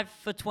 5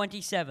 for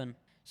 27.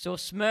 So a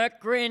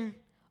smirk grin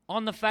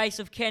on the face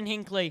of Ken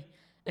Hinkley.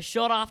 A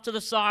shot after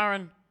the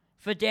siren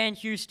for Dan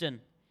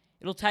Houston.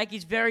 It'll take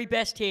his very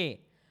best here.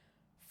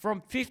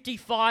 From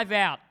 55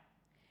 out,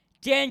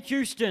 Dan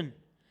Houston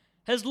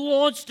has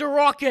launched a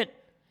rocket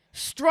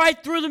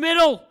straight through the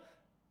middle.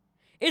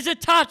 Is it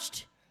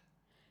touched?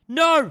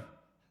 No.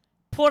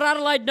 Port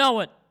Adelaide know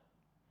it.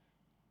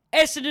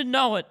 Essendon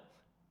know it.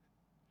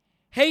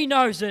 He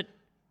knows it.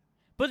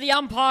 But the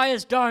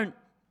umpires don't.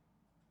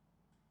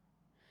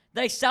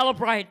 They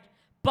celebrate,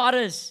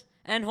 Butters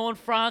and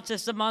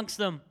Horne-Francis amongst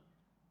them.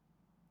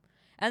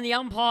 And the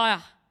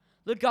umpire,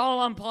 the goal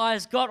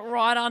umpire's got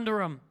right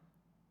under him.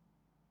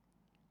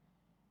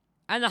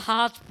 And the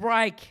hearts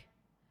break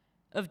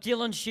of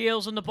Dylan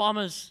Shields and the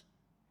Bombers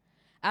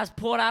as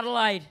Port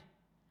Adelaide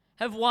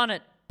have won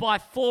it by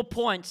 4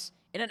 points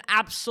in an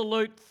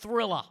absolute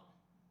thriller.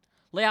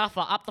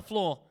 Leafa up the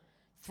floor,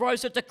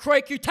 throws it to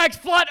Creek, who takes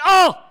flight.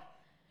 Oh!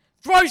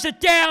 Throws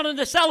it down in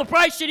the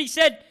celebration. He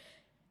said,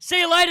 "See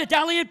you later,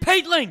 Daly," and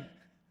Peatling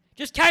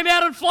just came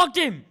out and flogged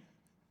him.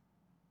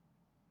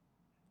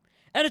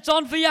 And it's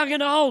on for young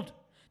and old.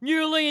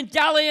 Newley and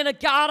Daly and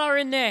Agata are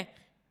in there.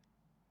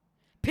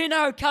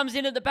 Pinot comes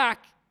in at the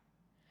back.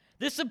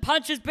 There's some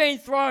punches being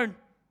thrown.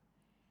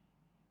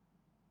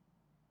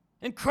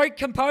 And Creek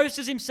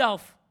composes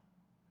himself.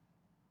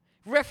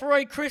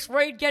 Referee Chris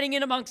Reed getting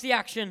in amongst the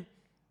action.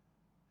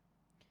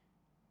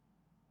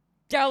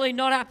 Daly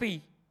not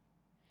happy.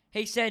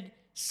 He said,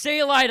 "See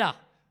you later."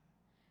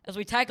 As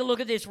we take a look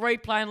at this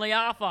replay in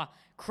Leafa,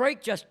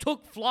 Creek just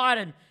took flight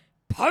and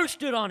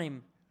posted on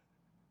him.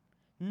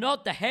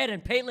 Not the head,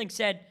 and Peatling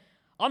said,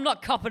 "I'm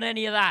not copping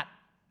any of that."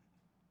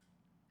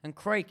 And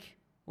Creek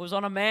was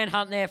on a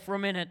manhunt there for a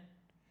minute.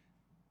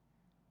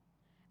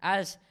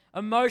 As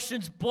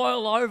emotions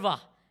boil over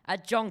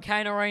at John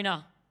Cain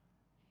Arena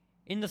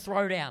in the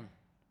throwdown.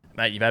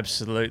 Mate, you've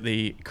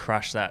absolutely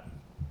crushed that.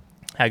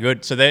 How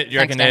good. So you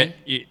reckon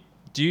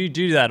do you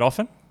do that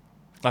often?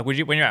 Like, when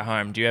you're at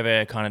home, do you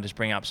ever kind of just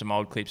bring up some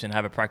old clips and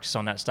have a practice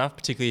on that stuff,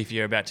 particularly if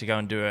you're about to go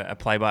and do a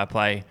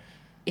play-by-play?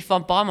 If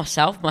I'm by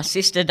myself, my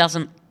sister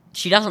doesn't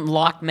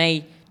like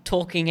me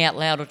talking out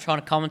loud or trying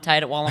to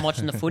commentate it while I'm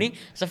watching the footy.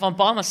 So if I'm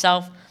by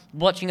myself,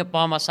 watching it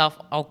by myself,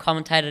 I'll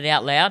commentate it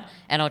out loud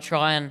and I'll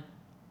try and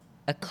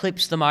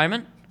eclipse the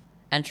moment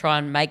and try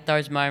and make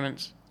those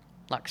moments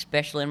like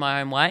special in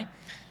my own way.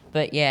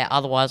 But yeah,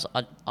 otherwise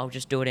I'll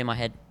just do it in my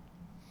head.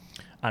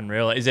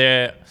 Unreal. Is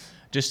there,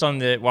 just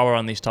on while we're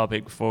on this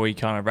topic, before we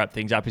kind of wrap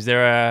things up, is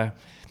there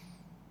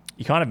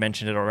you kind of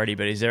mentioned it already,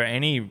 but is there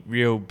any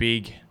real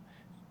big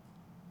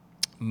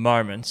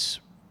moments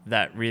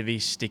that really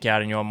stick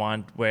out in your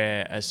mind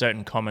where a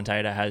certain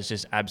commentator has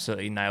just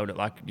absolutely nailed it?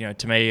 Like,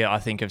 to me, I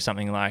think of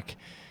something like,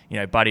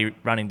 Buddy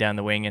running down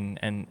the wing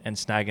and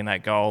snagging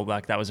that goal,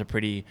 like that was a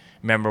pretty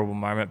memorable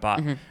moment.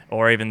 But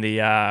or even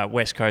the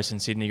West Coast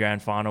and Sydney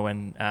Grand Final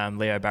when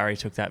Leo Barry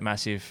took that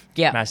massive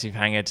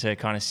hanger to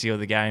kind of seal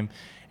the game.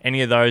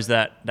 Any of those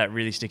that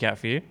really stick out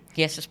for you?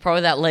 Yes, it's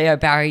probably that Leo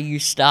Barry you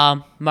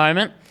star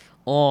moment,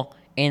 or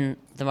in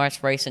the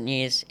most recent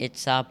years,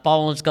 it's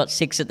Bowler's got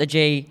 6 at the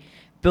G,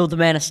 build the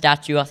man a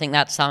statue. I think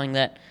that's something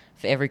that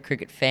for every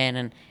cricket fan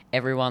and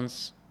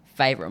everyone's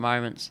favourite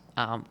moments,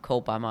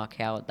 called by Mark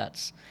Howard.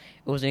 It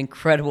was an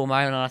incredible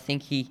moment, and I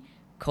think he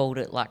called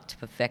it like to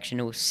perfection.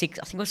 It was 6.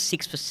 I think it was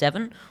 6 for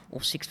 7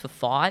 or 6 for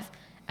 5,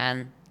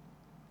 and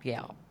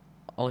yeah,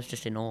 I was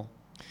just in awe.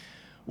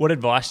 What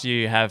advice do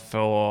you have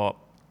for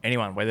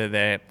anyone, whether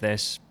they're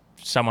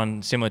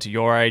someone similar to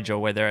your age or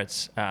whether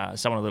it's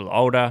someone a little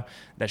older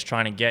that's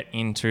trying to get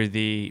into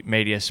the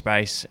media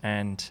space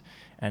and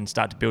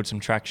start to build some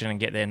traction and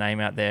get their name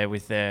out there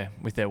with their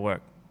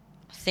work?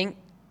 I think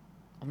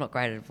I'm not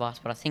great at advice,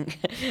 but I think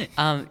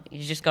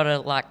you just got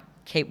to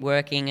keep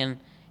working and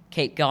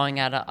keep going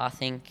at it. I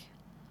think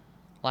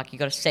you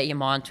got to set your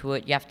mind to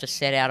it. You have to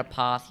set out a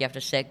path. You have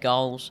to set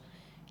goals.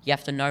 You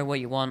have to know what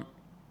you want,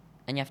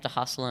 and you have to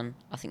hustle. And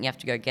I think you have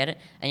to go get it.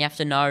 And you have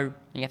to know, and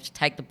you have to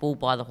take the bull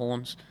by the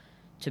horns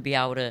to be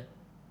able to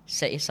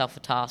set yourself a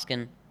task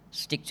and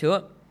stick to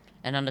it,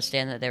 and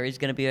understand that there is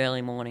going to be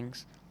early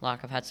mornings.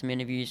 Like, I've had some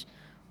interviews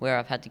where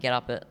I've had to get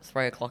up at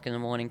 3 o'clock in the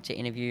morning to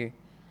interview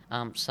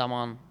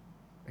someone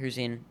who's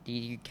in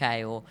the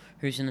UK or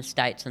who's in the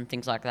States and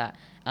things like that.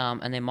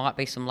 And there might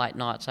be some late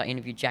nights. I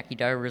interviewed Jackie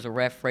Dover as a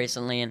ref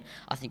recently, and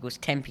I think it was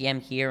 10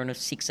 p.m. here and it was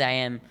 6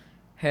 a.m.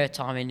 her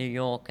time in New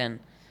York, and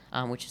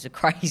which is a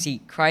crazy,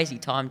 crazy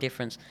time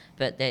difference.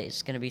 But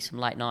there's going to be some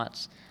late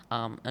nights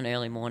and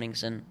early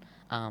mornings and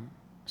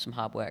some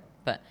hard work.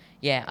 But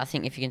yeah, I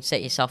think if you can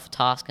set yourself a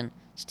task and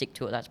stick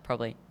to it, that's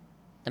probably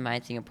the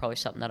main thing, and probably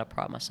something that I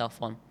pride myself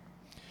on.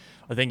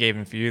 I think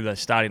even for you,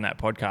 starting that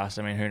podcast,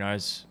 I mean, who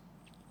knows,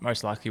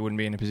 most likely you wouldn't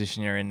be in the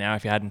position you're in now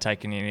if you hadn't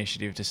taken the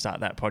initiative to start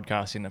that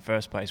podcast in the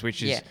first place,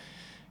 which is,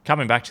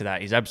 coming back to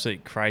that, is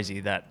absolutely crazy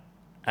that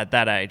at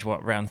that age,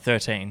 around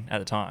 13 at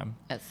the time?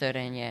 At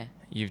 13, yeah.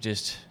 You've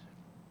just,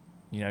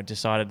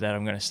 decided that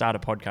I'm going to start a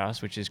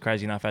podcast, which is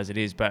crazy enough as it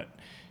is, but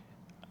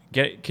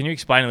can you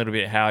explain a little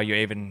bit how you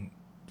even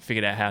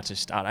figured out how to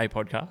start a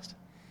podcast?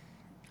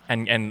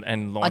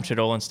 And launch it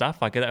all and stuff?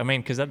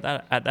 Because at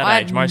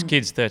that age, most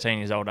kids 13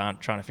 years old aren't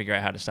trying to figure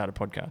out how to start a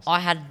podcast. I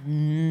had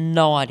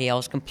no idea. I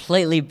was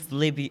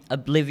completely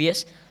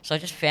oblivious. So I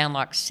just found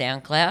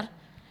SoundCloud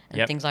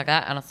and things like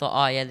that. And I thought,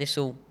 oh yeah,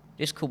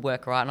 this could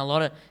work right. And a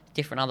lot of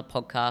different other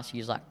podcasts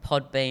use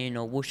Podbean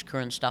or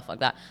Whooshkaa and stuff like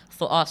that. I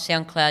thought, oh,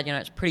 SoundCloud,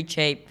 it's pretty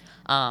cheap.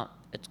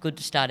 It's good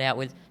to start out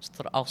with. So I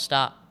thought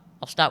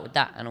I'll start with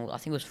that. And I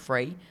think it was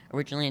free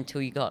originally until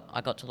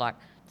I got to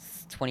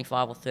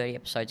 25 or 30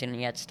 episodes in, and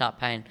you had to start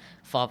paying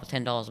 $5 or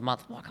 $10 a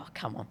month. I'm like, oh,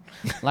 come on.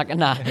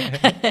 Nah.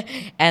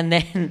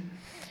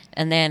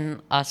 and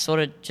then I sort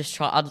of just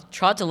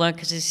tried to learn,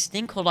 because there's this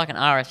thing called an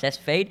RSS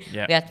feed.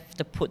 Yep. We have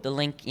to put the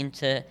link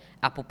into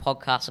Apple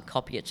Podcasts and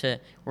copy it to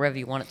wherever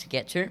you want it to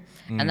get to.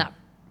 And that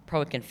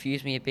probably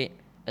confused me a bit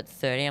at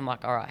 30. I'm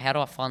like, all right, how do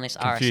I find this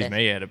RSS? Confused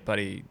me at a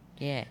buddy.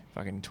 Yeah.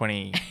 Fucking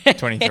 20,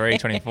 23,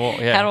 24.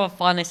 Yeah. How do I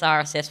find this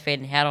RSS feed,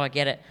 and how do I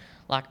get it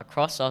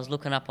across? So I was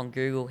looking up on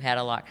Google how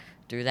to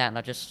do that, and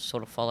I just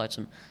sort of followed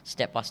some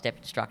step-by-step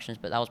instructions,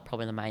 but that was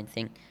probably the main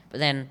thing. But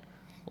then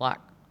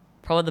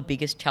probably the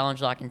biggest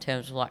challenge in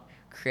terms of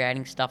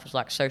creating stuff is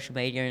social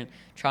media and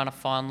trying to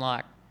find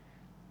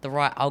the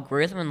right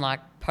algorithm and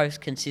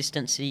post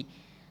consistency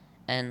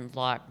and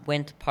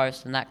when to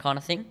post and that kind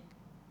of thing.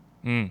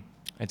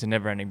 It's a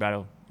never-ending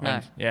battle. No.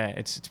 And yeah,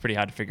 it's pretty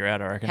hard to figure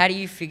out, I reckon. How do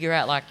you figure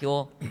out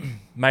your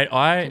Mate,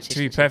 to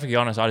be perfectly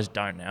honest, I just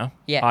don't now.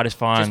 Yeah. I just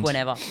find... Just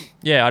whenever.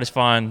 Yeah, I just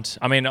find...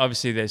 I mean,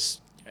 obviously there's...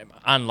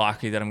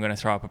 unlikely that I'm going to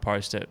throw up a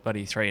post at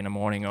bloody 3 in the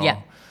morning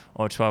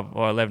or 12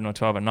 or 11 or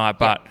 12 at night,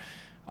 but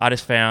I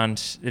just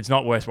found it's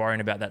not worth worrying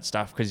about that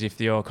stuff, because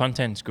if your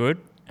content's good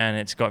and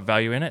it's got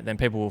value in it, then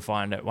people will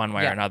find it one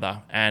way or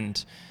another.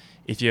 And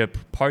if you're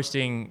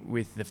posting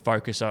with the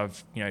focus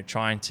of,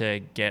 trying to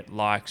get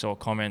likes or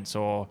comments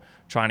or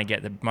trying to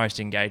get the most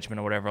engagement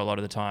or whatever, a lot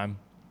of the time,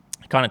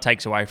 it kind of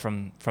takes away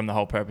from the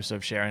whole purpose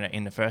of sharing it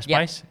in the first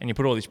place. And you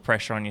put all this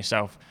pressure on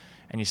yourself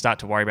and you start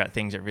to worry about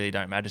things that really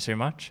don't matter too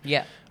much.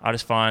 Yeah. I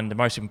just find the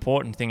most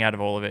important thing out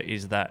of all of it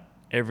is that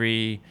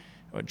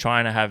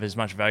trying to have as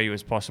much value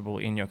as possible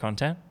in your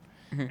content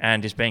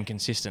and just being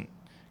consistent,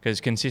 because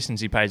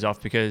consistency pays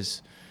off,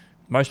 because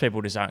most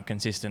people just aren't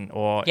consistent,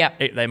 or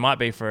they might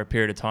be for a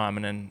period of time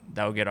and then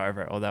they'll get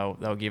over it, or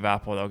they'll give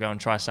up, or they'll go and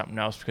try something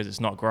else because it's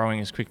not growing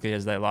as quickly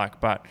as they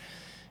like. But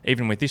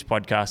even with this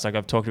podcast,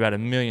 I've talked about it a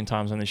million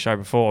times on this show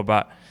before,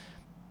 but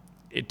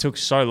it took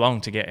so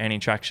long to get any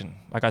traction.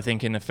 I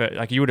think in the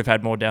first, you would have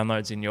had more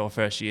downloads in your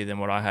first year than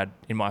what I had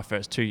in my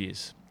first 2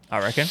 years, I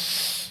reckon.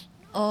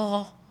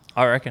 Oh.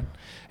 I reckon.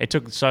 It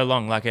took so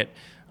long. I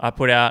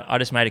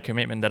just made a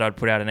commitment that I'd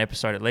put out an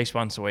episode at least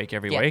once a week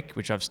every week,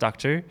 which I've stuck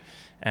to.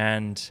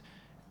 And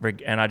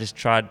and I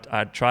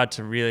tried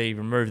to really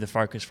remove the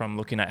focus from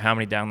looking at how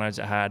many downloads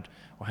it had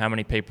or how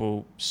many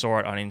people saw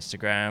it on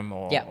Instagram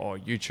or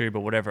YouTube or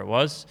whatever it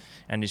was,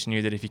 and just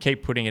knew that if you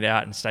keep putting it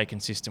out and stay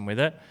consistent with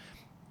it,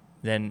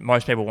 then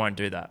most people won't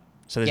do that.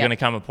 So there's going to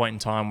come a point in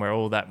time where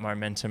all that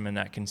momentum and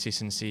that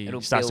consistency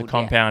starts to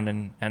compound,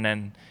 and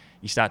then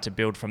you start to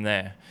build from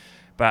there.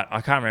 But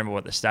I can't remember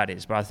what the stat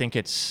is, but I think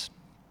it's...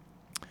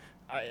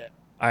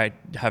 I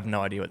have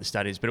no idea what the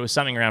stat is, but it was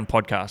something around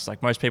podcasts.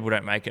 Like most people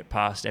don't make it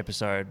past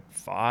episode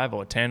 5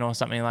 or 10 or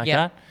something like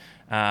that.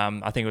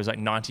 I think it was like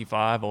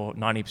 95 or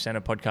 90%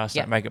 of podcasts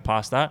don't make it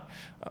past that.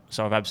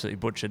 So I've absolutely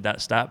butchered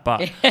that stat,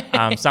 but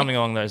something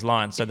along those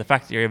lines. So the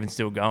fact that you're even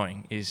still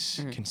going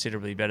is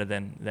considerably better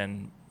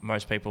than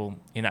most people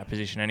in that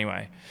position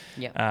anyway.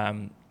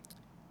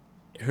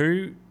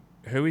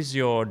 Who is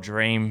your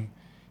dream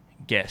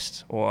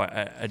guest or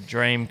a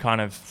dream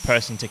kind of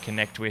person to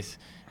connect with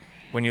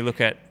when you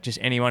look at just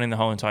anyone in the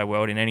whole entire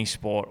world in any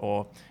sport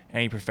or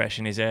any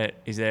profession? Is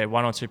there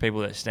one or two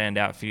people that stand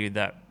out for you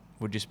that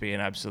would just be an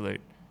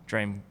absolute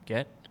dream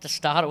get? At the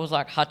start, it was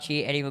like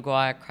Hutchie, Eddie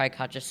Maguire, Craig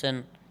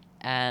Hutchison,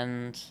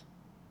 and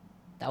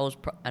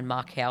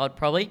Mark Howard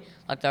probably.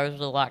 Like those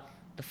were like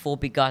the 4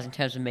 big guys in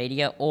terms of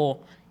media, or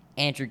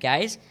Andrew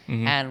Gaze.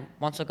 And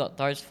once I got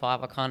those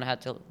 5, I kind of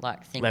had to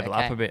like think, level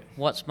up a bit.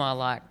 What's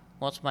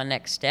my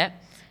next step?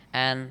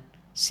 And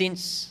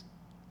since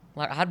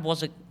like I had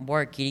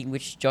Warwick Giddy,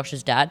 which is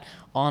Josh's dad,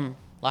 on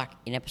like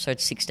in episode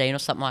 16 or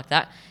something like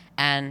that,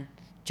 and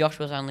Josh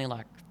was only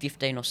like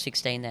 15 or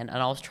 16 then,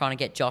 and I was trying to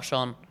get Josh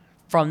on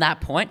from that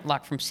point,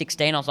 like from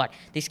 16. I was like,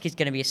 this kid's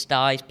going to be a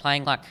star. He's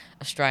playing like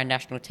Australian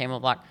national team.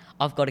 I'm like,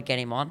 I've got to get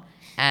him on,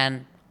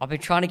 and I've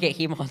been trying to get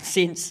him on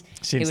since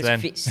he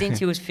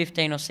was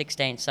 15 or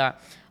 16. So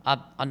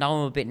I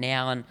know him a bit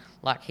now, and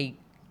like he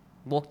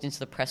walked into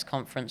the press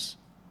conference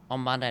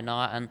on Monday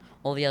night, and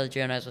all the other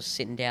journos were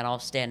sitting down. I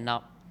was standing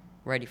up,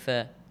 ready for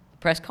the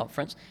press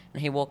conference,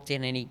 and he walked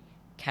in and he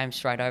came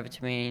straight over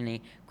to me and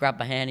he grabbed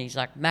my hand. He's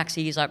like,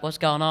 Maxie, he's like, what's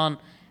going on?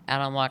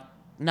 And I'm like,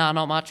 no,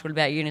 not much. What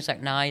about you? And he's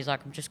like, no. He's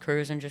like, I'm just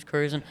cruising.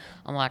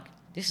 I'm like,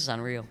 this is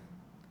unreal.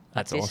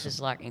 That's awesome. This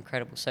is like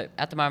incredible. So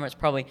at the moment, it's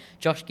probably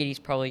Josh Giddey's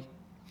probably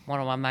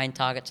one of my main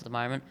targets at the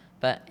moment,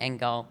 but end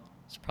goal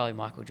is probably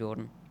Michael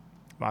Jordan.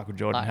 Like,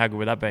 how good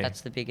would that be?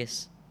 That's the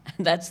biggest.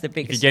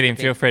 If you get him,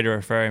 feel free to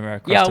refer him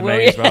across to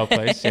me as well,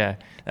 please. Yeah,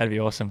 that'd be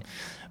awesome.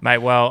 Mate,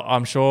 well,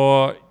 I'm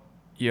sure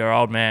your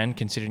old man,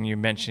 considering you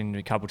mentioned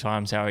a couple of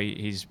times how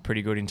he's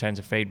pretty good in terms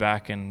of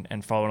feedback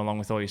and following along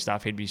with all your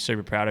stuff, he'd be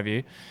super proud of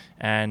you.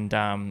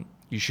 And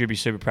you should be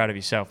super proud of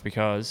yourself,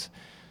 because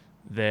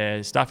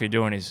the stuff you're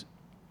doing is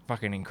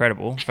fucking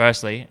incredible,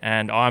 firstly.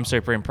 And I'm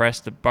super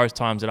impressed that both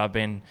times that I've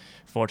been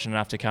fortunate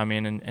enough to come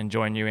in and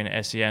join you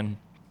in SEN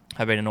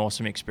have been an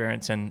awesome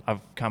experience, and I've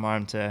come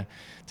home to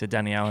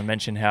Danielle and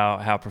mentioned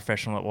how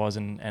professional it was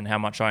and how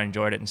much I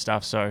enjoyed it and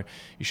stuff. So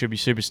you should be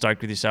super stoked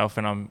with yourself,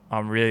 and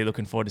I'm really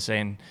looking forward to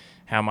seeing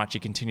how much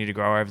you continue to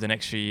grow over the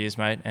next few years,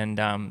 mate. And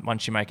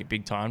once you make it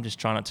big time, just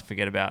try not to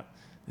forget about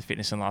the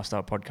Fitness and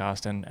Lifestyle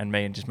podcast and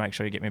me, and just make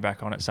sure you get me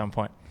back on at some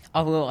point.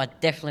 I will. I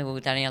definitely will,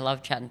 Danny. I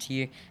love chatting to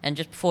you. And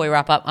just before we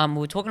wrap up, we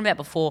were talking about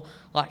before,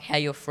 like how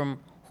you're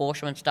from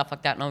Horsham and stuff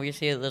like that, and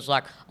obviously there's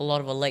like a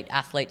lot of elite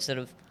athletes that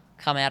have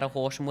come out of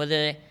Horsham. Were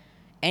there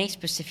any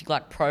specific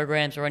like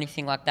programs or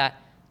anything like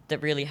that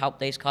really help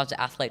these kinds of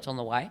athletes on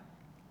the way?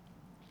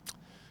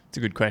 It's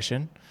a good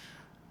question.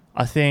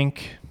 I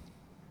think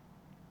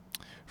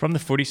from the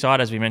footy side,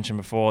 as we mentioned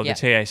before, the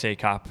TAC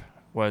Cup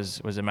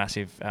was a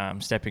massive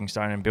stepping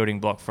stone and building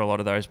block for a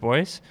lot of those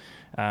boys.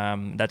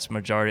 That's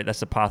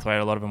the pathway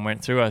a lot of them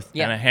went through, and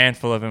a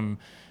handful of them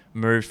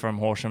moved from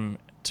Horsham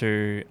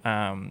to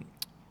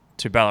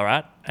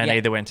Ballarat and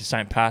either went to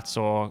St. Pat's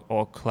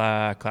or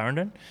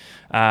Clarendon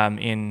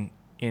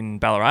in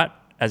Ballarat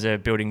as a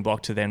building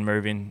block to then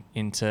move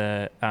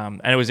into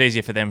and it was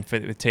easier for them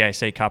with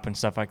TAC Cup and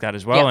stuff like that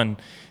as well.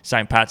 And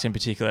St. Pat's in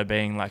particular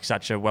being like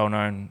such a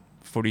well-known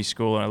footy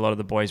school, and a lot of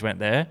the boys went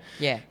there.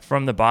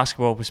 From the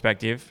basketball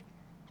perspective,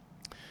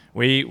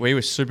 we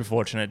were super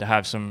fortunate to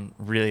have some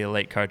really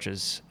elite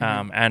coaches,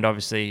 and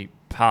obviously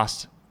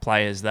past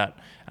players that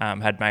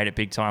had made it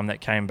big time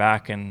that came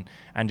back, and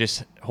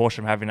just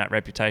Horsham having that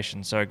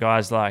reputation. So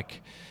guys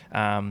like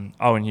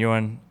Owen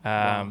Ewan,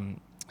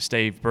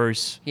 Steve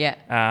Bruce, we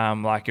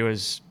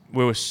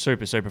were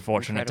super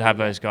fortunate to have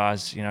those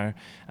guys.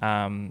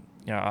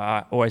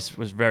 I always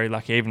was very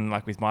lucky, even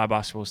like with my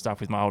basketball stuff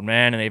with my old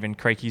man, and even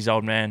Creaky's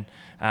old man,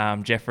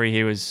 Jeffrey.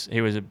 He was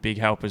a big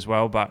help as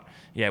well. But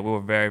we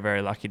were very,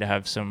 very lucky to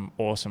have some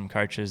awesome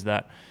coaches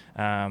that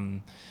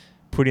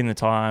put in the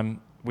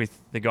time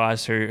with the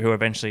guys who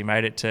eventually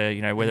made it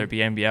to, whether it be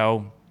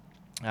NBL,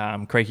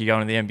 Creaky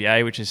going to the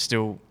NBA, which is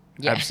still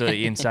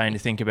absolutely insane to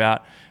think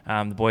about.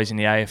 The boys in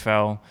the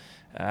AFL.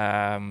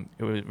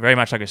 It was very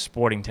much like a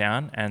sporting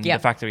town, and the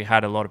fact that we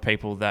had a lot of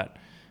people that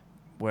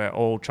were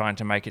all trying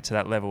to make it to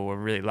that level were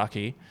really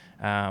lucky.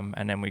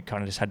 And then we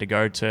kind of just had to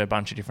go to a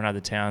bunch of different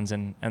other towns,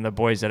 and the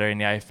boys that are in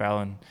the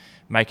AFL and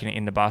making it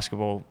into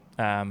basketball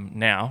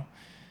now,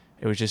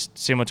 it was just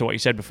similar to what you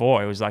said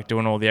before. It was like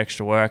doing all the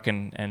extra work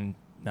and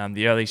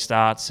the early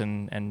starts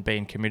and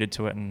being committed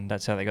to it, and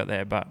that's how they got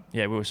there. But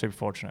yeah, we were super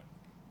fortunate.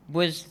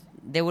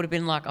 There would have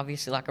been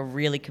obviously a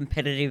really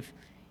competitive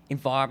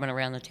environment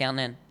around the town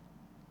then?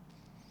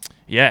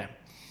 Yeah.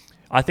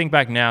 I think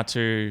back now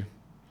to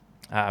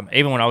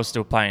even when I was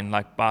still playing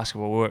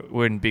basketball, we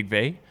were in Big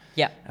V.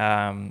 Yeah.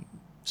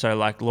 So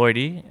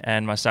Lloydie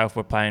and myself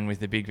were playing with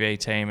the Big V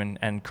team,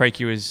 and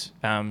Creaky was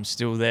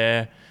still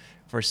there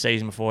for a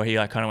season before he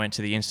kind of went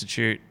to the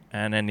Institute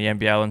and then the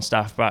NBL and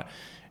stuff. But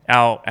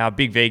our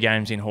Big V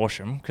games in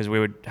Horsham, because we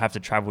would have to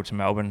travel to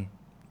Melbourne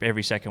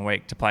every second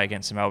week to play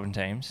against the Melbourne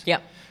teams. Yeah.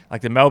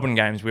 The Melbourne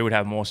games, we would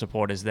have more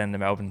supporters than the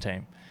Melbourne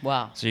team.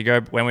 Wow. So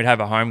when we'd have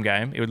a home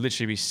game, it would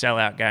literally be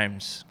sellout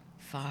games.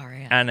 Far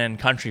out. And then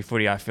country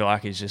footy, I feel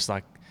is just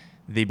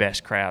the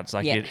best crowds.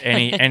 Yeah.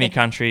 Any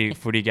country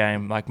footy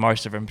game,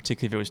 most of them,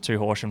 particularly if it was two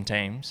Horsham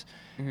teams,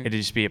 it'd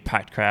just be a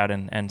packed crowd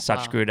and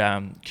such good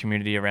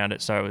community around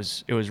it. So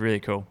it was really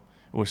cool.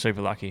 We were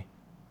super lucky.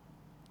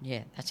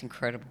 Yeah, that's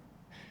incredible.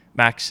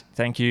 Max,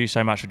 thank you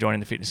so much for joining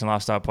the Fitness and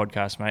Lifestyle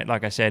podcast, mate.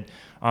 Like I said,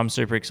 I'm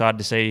super excited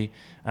to see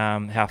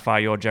how far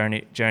your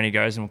journey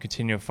goes, and we'll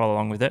continue to follow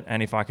along with it.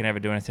 And if I can ever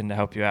do anything to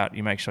help you out,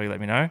 you make sure you let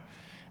me know.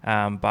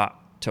 But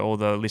to all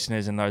the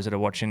listeners and those that are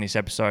watching this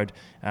episode,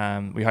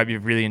 we hope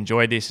you've really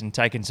enjoyed this and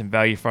taken some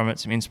value from it,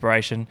 some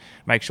inspiration.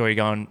 Make sure you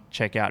go and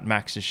check out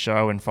Max's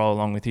show and follow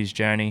along with his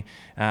journey.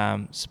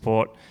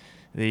 Support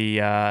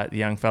the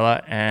young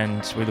fella,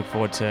 and we look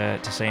forward to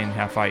seeing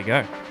how far you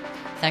go.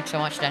 Thanks so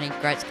much, Danny.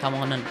 Great to come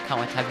on, and can't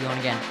wait to have you on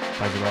again.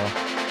 Pleasure, brother.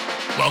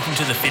 Welcome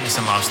to the Fitness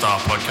and Lifestyle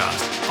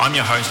Podcast. I'm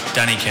your host,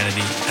 Danny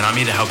Kennedy, and I'm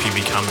here to help you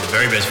become the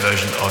very best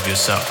version of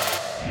yourself.